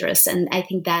dangerous. And I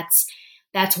think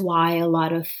that's why a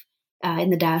lot of in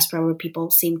the diaspora, where people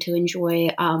seem to enjoy,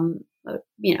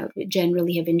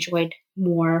 generally have enjoyed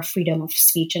more freedom of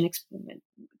speech and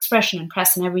expression and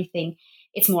press and everything,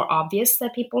 it's more obvious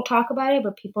that people talk about it,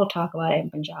 but people talk about it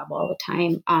in Punjab all the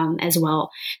time as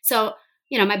well. So,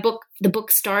 the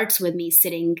book starts with me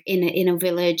sitting in a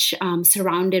village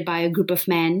surrounded by a group of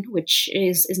men, which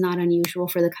is not unusual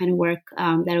for the kind of work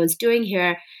that I was doing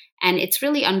here. And it's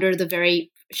really under the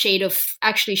very shade of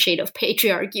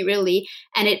patriarchy, really.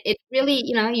 And it really,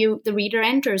 the reader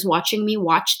enters watching me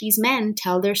watch these men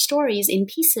tell their stories in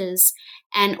pieces,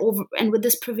 and with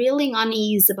this prevailing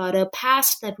unease about a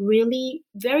past that really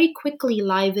very quickly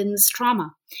livens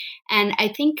trauma. And I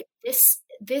think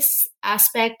this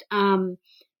aspect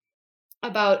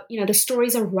about, the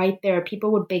stories are right there.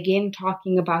 People would begin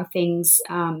talking about things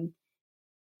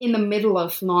in the middle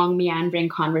of long meandering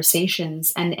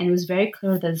conversations. And it was very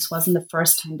clear that this wasn't the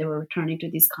first time they were returning to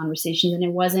these conversations. And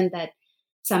it wasn't that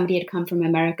somebody had come from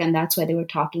America and that's why they were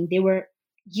talking. They were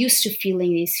used to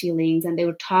feeling these feelings, and they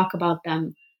would talk about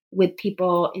them with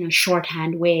people in a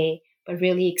shorthand way, but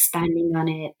really expanding on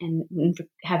it and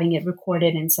having it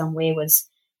recorded in some way was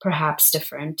perhaps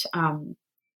different and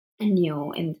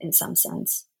new in some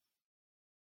sense.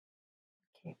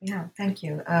 Okay. Yeah, thank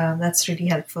you. That's really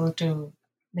helpful to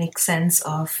make sense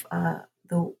of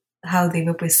how they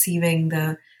were perceiving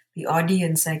the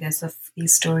audience, I guess, of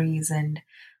these stories. And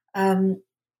I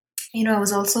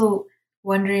was also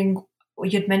wondering,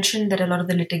 you'd mentioned that a lot of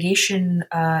the litigation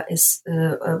was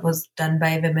done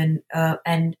by women,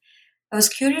 and I was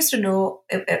curious to know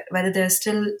whether there are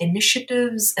still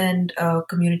initiatives and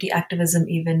community activism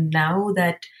even now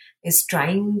that is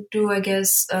trying to, I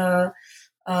guess,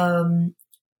 um,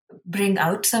 bring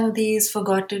out some of these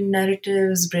forgotten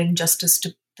narratives, bring justice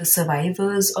to the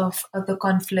survivors of the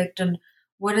conflict, and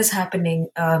what is happening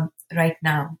right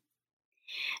now.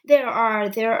 There are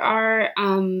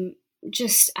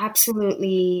just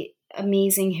absolutely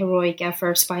amazing heroic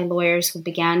efforts by lawyers who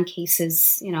began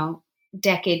cases,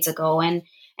 decades ago, and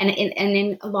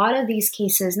in a lot of these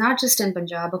cases, not just in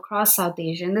Punjab, across South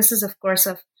Asia, and this is of course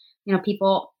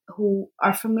people who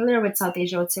are familiar with South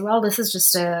Asia would say, well, this is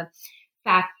just a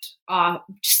fact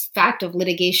of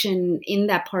litigation in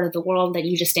that part of the world, that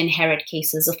you just inherit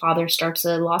cases. The father starts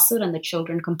a lawsuit and the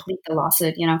children complete the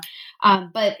lawsuit,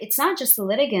 but it's not just the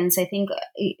litigants. I think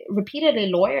repeatedly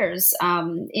lawyers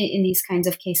in these kinds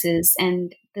of cases,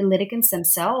 and the litigants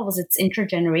themselves, it's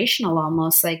intergenerational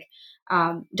almost. Like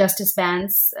Justice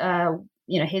Bans,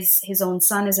 his own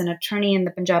son is an attorney in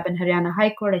the Punjab and Haryana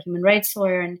High Court, a human rights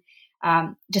lawyer, and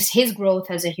just his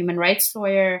growth as a human rights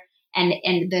lawyer and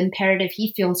the imperative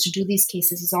he feels to do these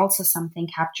cases is also something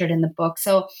captured in the book.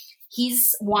 So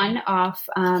he's one of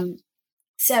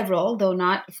several, though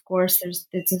not, of course,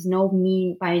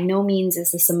 by no means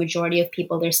is this a majority of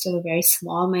people. There's still a very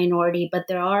small minority, but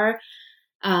there are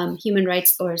human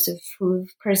rights lawyers who've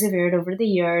persevered over the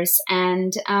years.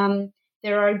 And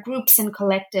there are groups and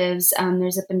collectives.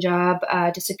 There's a Punjab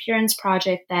Disappearance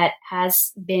Project that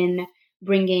has been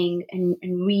bringing and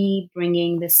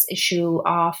re-bringing this issue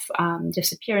of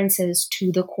disappearances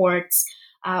to the courts.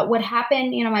 What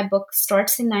happened, my book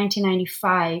starts in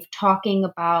 1995 talking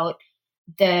about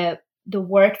the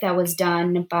work that was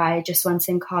done by Jaswant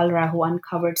Singh Kalra, who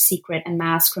uncovered secret and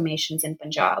mass cremations in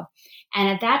Punjab. And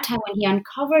at that time, when he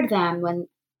uncovered them, when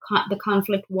the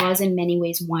conflict was in many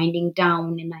ways winding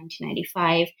down in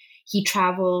 1995, he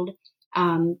traveled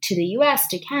to the US,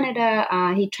 to Canada.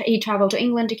 He traveled to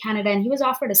England, to Canada, and he was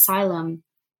offered asylum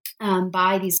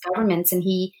by these governments. And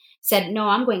he said, no,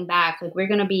 I'm going back. Like, we're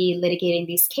going to be litigating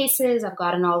these cases. I've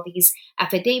gotten all these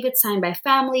affidavits signed by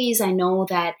families. I know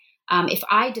that if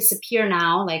I disappear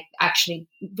now, like actually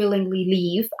willingly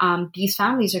leave, these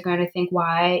families are going to think,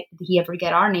 why did he ever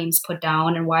get our names put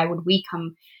down? And why would we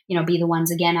come, be the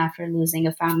ones again after losing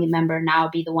a family member, now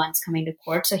be the ones coming to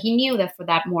court? So he knew that for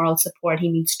that moral support, he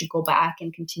needs to go back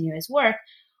and continue his work.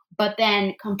 But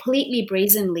then completely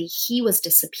brazenly, he was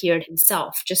disappeared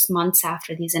himself just months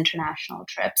after these international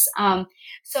trips.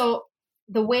 So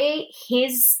the way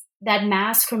that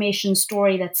mass cremation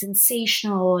story, that's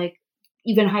sensational, like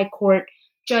even High Court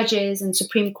judges and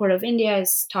Supreme Court of India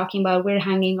is talking about, we're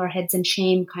hanging our heads in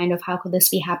shame, kind of, how could this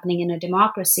be happening in a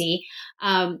democracy?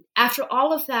 After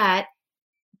all of that,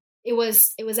 it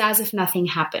was as if nothing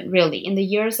happened, really. In the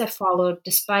years that followed,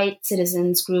 despite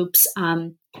citizens groups,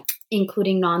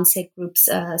 including non-Sikh groups,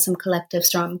 some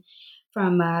collectives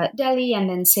from Delhi, and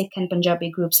then Sikh and Punjabi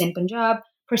groups in Punjab,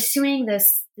 pursuing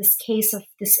this case of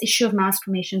this issue of mass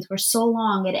cremations for so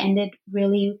long, it ended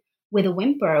really with a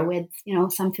whimper, with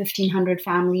some 1,500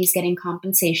 families getting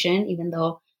compensation, even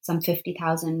though some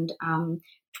 50,000,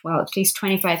 at least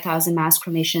 25,000 mass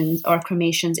cremations or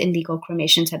illegal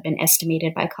cremations have been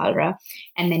estimated by Kalra,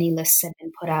 and many lists have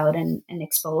been put out and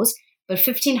exposed. But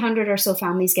 1,500 or so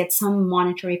families get some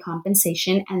monetary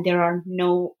compensation, and there are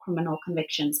no criminal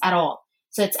convictions at all.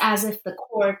 So it's as if the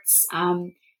courts,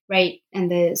 right, and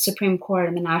the Supreme Court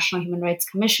and the National Human Rights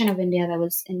Commission of India that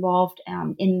was involved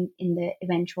in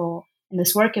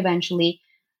this work eventually,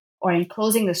 or in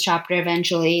closing this chapter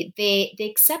eventually, they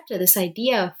accepted this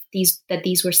idea of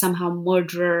these were somehow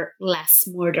murderless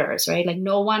murders, right? Like,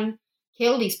 no one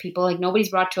killed these people, like nobody's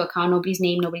brought to account, nobody's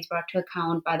named, nobody's brought to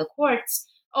account by the courts.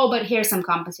 Oh, but here's some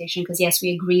compensation because yes,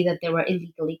 we agree that they were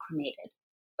illegally cremated,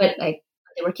 but like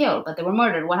they were killed, but they were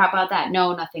murdered. What about that?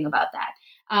 No, nothing about that.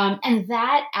 And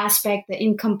that aspect, the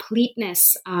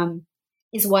incompleteness,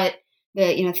 is what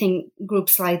the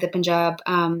groups like the Punjab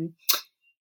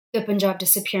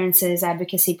Disappearances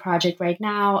Advocacy Project right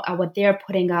now, what they're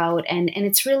putting out, and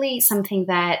it's really something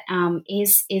that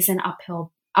is an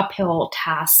uphill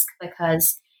task,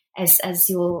 because as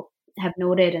you'll have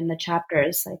noted in the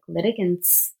chapters, like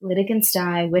litigants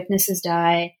die, witnesses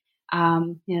die,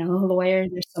 lawyers,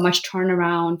 there's so much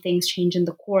turnaround, things change in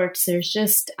the courts. There's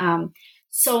just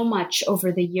so much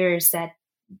over the years that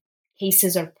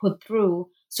cases are put through,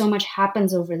 so much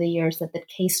happens over the years that the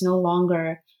case no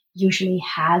longer usually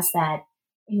has that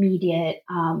immediate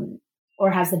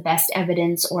or has the best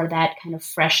evidence or that kind of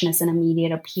freshness and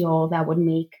immediate appeal that would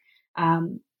make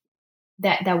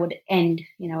that would end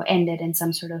it in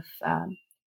some sort of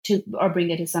or bring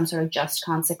it to some sort of just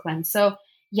consequence. So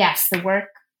yes, the work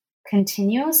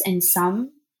continues in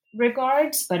some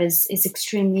regards, but is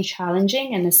extremely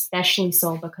challenging, and especially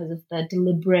so because of the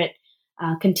deliberate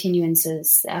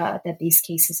continuances that these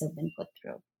cases have been put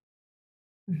through.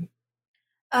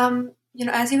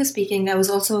 As you were speaking, I was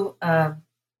also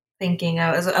thinking,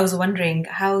 I was wondering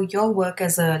how your work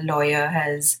as a lawyer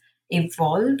has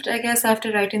evolved, I guess,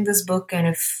 after writing this book, and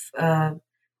if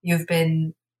you've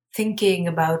been thinking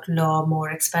about law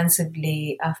more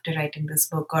expansively after writing this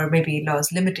book, or maybe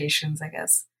law's limitations, I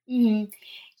guess. Mm-hmm.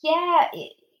 Yeah,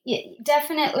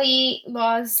 definitely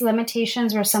law's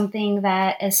limitations were something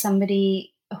that, as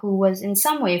somebody who was in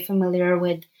some way familiar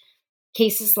with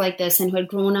cases like this and who had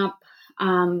grown up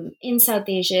in South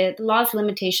Asia, the law's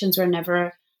limitations were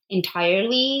never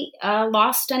entirely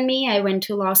lost on me. I went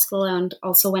to law school and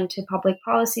also went to public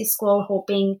policy school,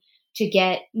 hoping to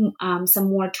get some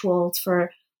more tools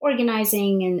for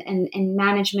organizing and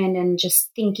management and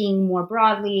just thinking more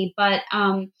broadly. But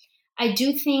I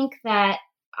do think that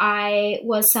I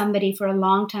was somebody for a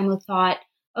long time who thought,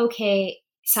 okay,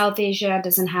 South Asia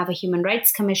doesn't have a human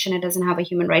rights commission, it doesn't have a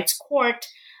human rights court.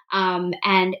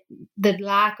 And the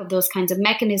lack of those kinds of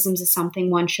mechanisms is something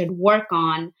one should work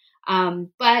on.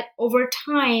 But over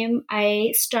time,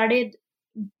 I started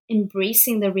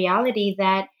embracing the reality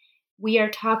that we are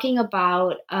talking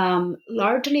about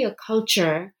largely a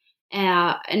culture,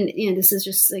 and this is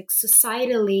just like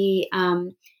societally,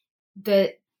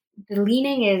 the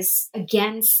leaning is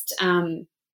against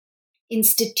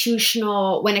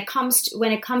institutional when it comes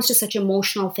to such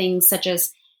emotional things such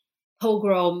as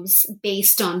pogroms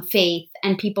based on faith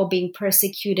and people being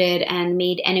persecuted and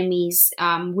made enemies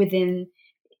within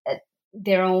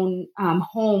their own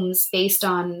homes based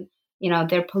on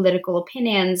their political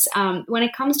opinions. When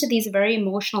it comes to these very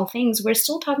emotional things, we're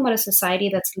still talking about a society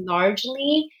that's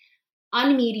largely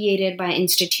unmediated by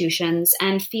institutions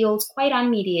and feels quite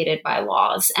unmediated by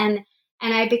laws. And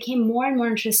I became more and more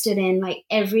interested in like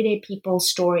everyday people's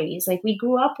stories. Like we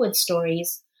grew up with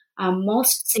stories.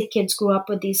 Most Sikh kids grew up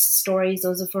with these stories.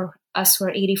 Those are for us who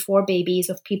are 84 babies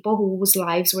of people whose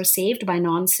lives were saved by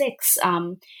non-Sikhs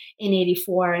in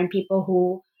 84, and people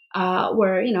who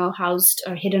were, housed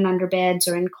or hidden under beds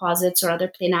or in closets or other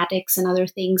plain attics and other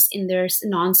things in their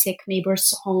non-Sikh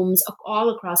neighbors' homes all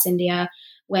across India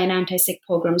when anti-Sikh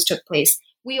pogroms took place.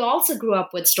 We also grew up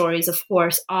with stories, of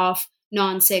course, of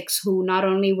non-Sikhs who not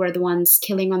only were the ones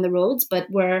killing on the roads, but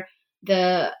were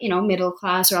the middle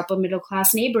class or upper middle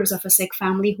class neighbors of a Sikh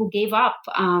family who gave up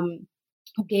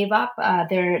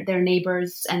their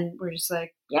neighbors and were just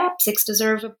like, yeah, Sikhs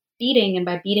deserve a beating, and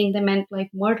by beating they meant like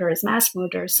murders, mass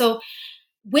murders. So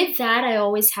with that, I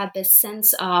always had this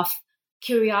sense of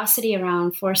curiosity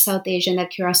around for South Asia, and that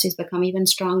curiosity has become even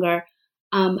stronger.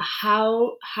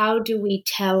 How do we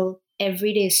tell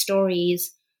everyday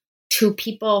stories to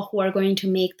people who are going to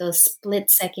make those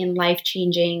split-second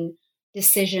life-changing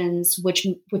decisions,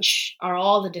 which are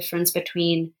all the difference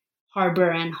between harbor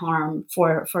and harm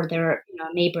for their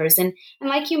neighbors? And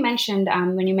like you mentioned,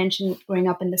 when you mentioned growing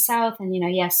up in the South, and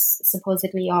yes,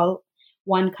 supposedly all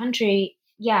one country.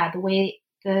 Yeah, the way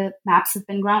the maps have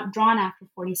been drawn after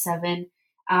 47.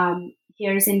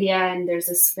 Here's India, and there's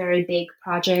this very big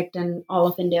project, and all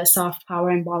of India soft power,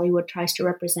 and Bollywood tries to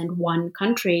represent one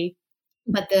country.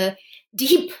 But the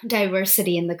deep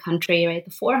diversity in the country, right?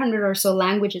 The 400 or so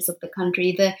languages of the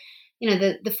country, the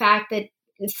fact that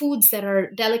the foods that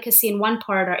are delicacy in one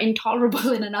part are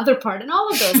intolerable in another part, and all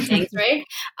of those things, right?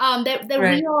 That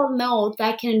right. We all know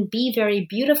that can be very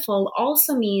beautiful,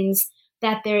 also means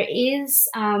that there is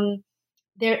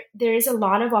a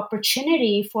lot of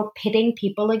opportunity for pitting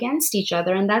people against each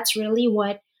other. And that's really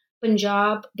what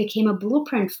Punjab became a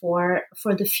blueprint for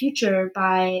the future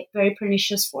by very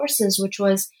pernicious forces, which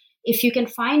was, if you can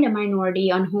find a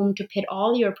minority on whom to pit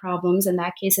all your problems, in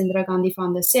that case, Indira Gandhi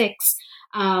found the Sikhs,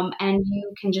 and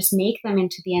you can just make them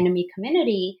into the enemy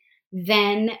community,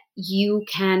 then you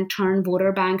can turn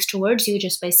voter banks towards you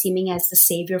just by seeming as the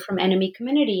savior from enemy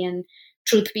community, and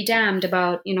truth be damned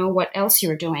about, what else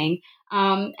you're doing.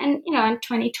 And, in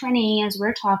 2020, as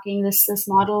we're talking, this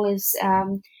model is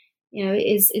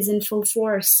in full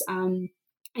force in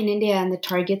India, and the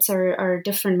targets are a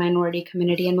different minority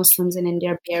community, and Muslims in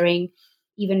India are bearing,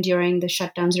 even during the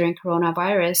shutdowns during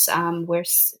coronavirus, we're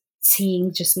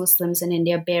seeing just Muslims in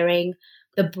India bearing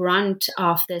the brunt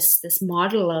of this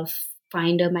model of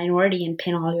find a minority and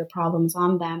pin all your problems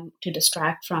on them to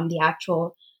distract from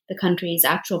the country's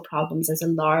actual problems as a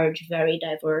large, very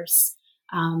diverse,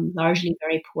 largely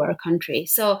very poor country.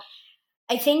 So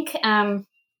I think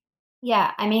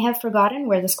Yeah, I may have forgotten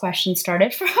where this question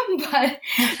started from, but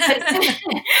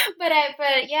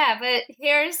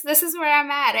this is where I'm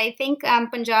at. I think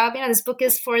Punjab, this book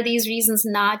is for these reasons,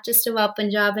 not just about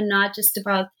Punjab and not just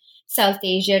about South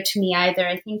Asia to me either.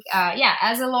 I think,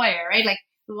 as a lawyer, right, like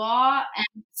law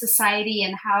and society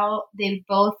and how they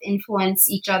both influence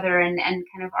each other and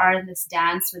kind of are in this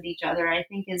dance with each other, I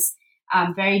think is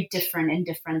very different in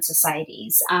different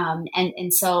societies.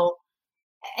 And so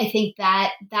I think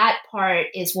that part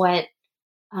is what,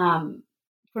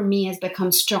 for me, has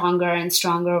become stronger and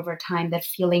stronger over time. That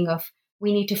feeling of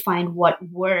we need to find what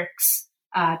works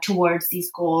towards these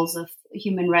goals of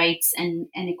human rights and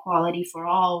equality for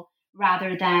all,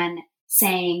 rather than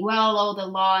saying, well, the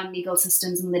law and legal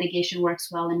systems and litigation works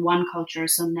well in one culture,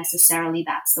 so necessarily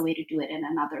that's the way to do it in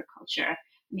another culture. I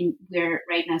mean, we're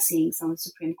right now seeing some of the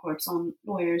Supreme Court's own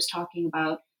lawyers talking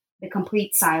about the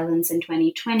complete silence in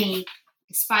 2020,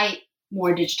 despite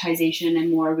more digitization and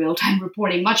more real-time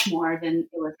reporting, much more than it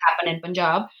would happen in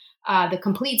Punjab, the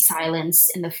complete silence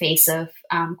in the face of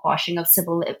quashing of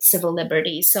civil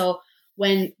liberties. So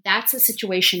when that's a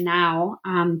situation now,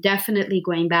 definitely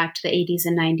going back to the 80s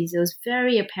and 90s, it was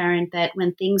very apparent that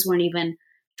when things weren't even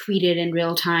tweeted in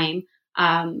real time,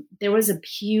 there was a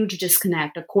huge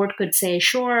disconnect. A court could say,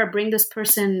 sure, bring this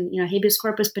person, habeas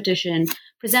corpus petition,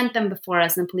 present them before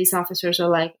us. And police officers are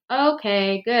like,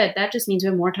 okay, good. That just means we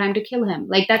have more time to kill him.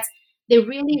 Like they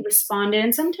really responded.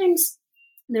 And sometimes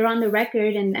they're on the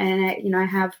record. And I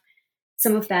have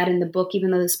some of that in the book,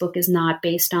 even though this book is not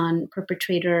based on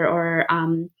perpetrator or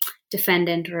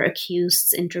defendant or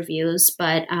accused's interviews.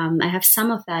 But I have some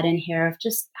of that in here of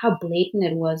just how blatant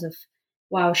it was of,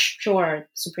 wow, sure,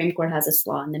 Supreme Court has its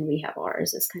law and then we have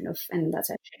ours, is kind of, and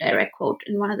that's actually a direct quote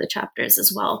in one of the chapters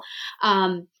as well.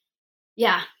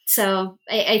 So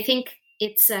I think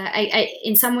it's,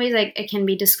 in some ways I can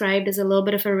be described as a little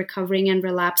bit of a recovering and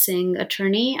relapsing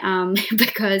attorney,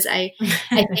 because I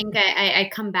think I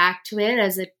come back to it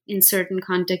as in certain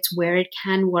contexts where it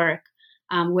can work,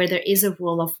 where there is a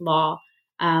rule of law.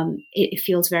 It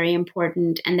feels very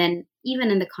important. And then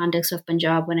even in the context of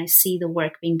Punjab, when I see the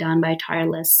work being done by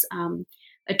tireless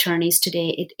attorneys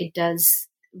today, it does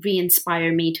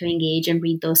re-inspire me to engage and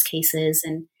read those cases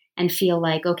and feel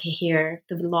like, okay, here,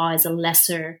 the law is a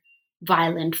lesser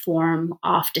violent form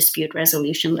of dispute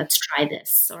resolution. Let's try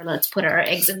this, or let's put our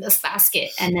eggs in this basket.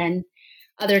 And then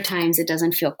other times it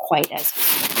doesn't feel quite as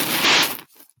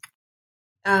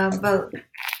well,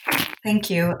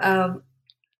 thank you.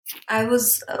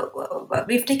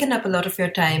 We've taken up a lot of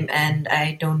your time, and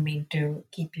I don't mean to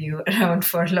keep you around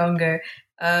for longer.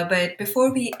 But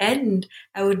before we end,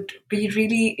 I would be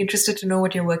really interested to know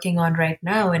what you're working on right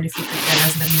now, and if you could tell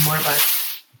us a little more about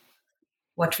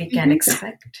what we can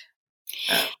expect.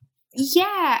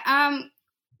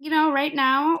 Right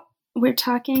now we're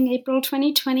talking April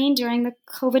 2020 during the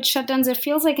COVID shutdowns. It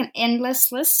feels like an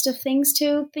endless list of things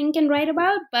to think and write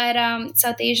about, but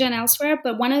South Asia and elsewhere.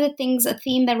 But one of the things, a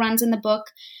theme that runs in the book,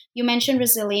 you mentioned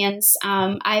resilience.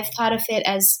 I've thought of it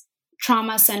as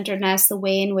trauma-centeredness, the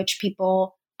way in which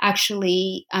people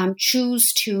actually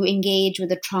choose to engage with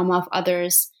the trauma of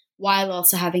others while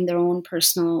also having their own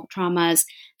personal traumas.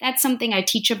 That's something I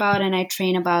teach about and I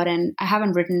train about, and I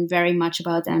haven't written very much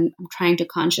about that. I'm trying to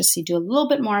consciously do a little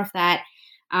bit more of that.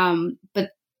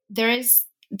 But there is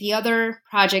the other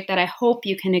project that I hope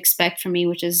you can expect from me,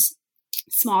 which is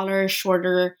smaller,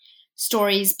 shorter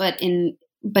stories, but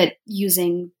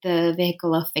using the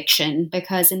vehicle of fiction.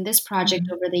 Because in this project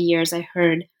over the years, I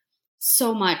heard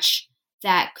so much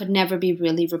that could never be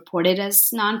really reported as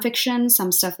nonfiction.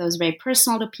 Some stuff that was very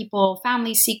personal to people,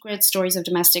 family secrets, stories of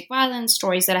domestic violence,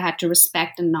 stories that I had to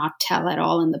respect and not tell at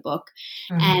all in the book.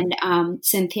 And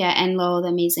Cynthia Enloe, the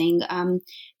amazing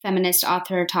feminist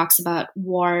author, talks about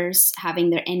wars having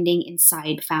their ending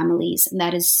inside families. And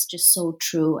that is just so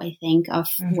true, I think, of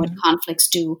what conflicts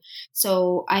do.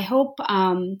 So I hope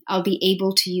I'll be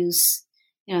able to use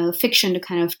fiction to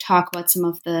kind of talk about some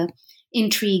of the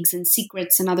intrigues and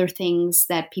secrets and other things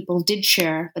that people did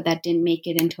share, but that didn't make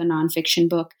it into a nonfiction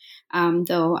book.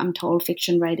 Though I'm told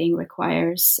fiction writing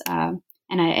requires, and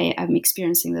I'm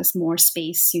experiencing this, more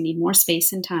space. You need more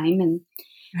space and time. And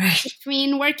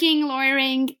between working,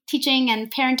 lawyering, teaching, and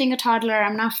parenting a toddler,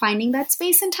 I'm not finding that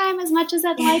space and time as much as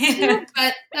I'd like to.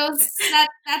 But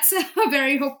that's a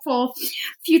very hopeful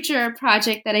future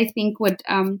project that I think would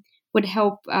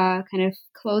help kind of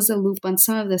close the loop on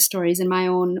some of the stories in my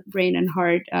own brain and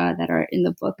heart that are in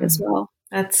the book as well.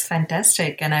 That's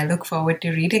fantastic. And I look forward to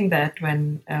reading that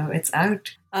when it's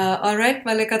out. All right,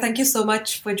 Mallika, thank you so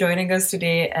much for joining us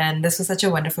today. And this was such a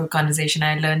wonderful conversation.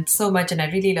 I learned so much and I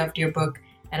really loved your book.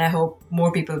 And I hope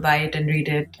more people buy it and read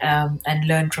it and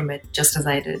learn from it just as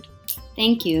I did.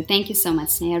 Thank you. Thank you so much,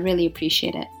 Sneha. I really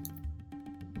appreciate it.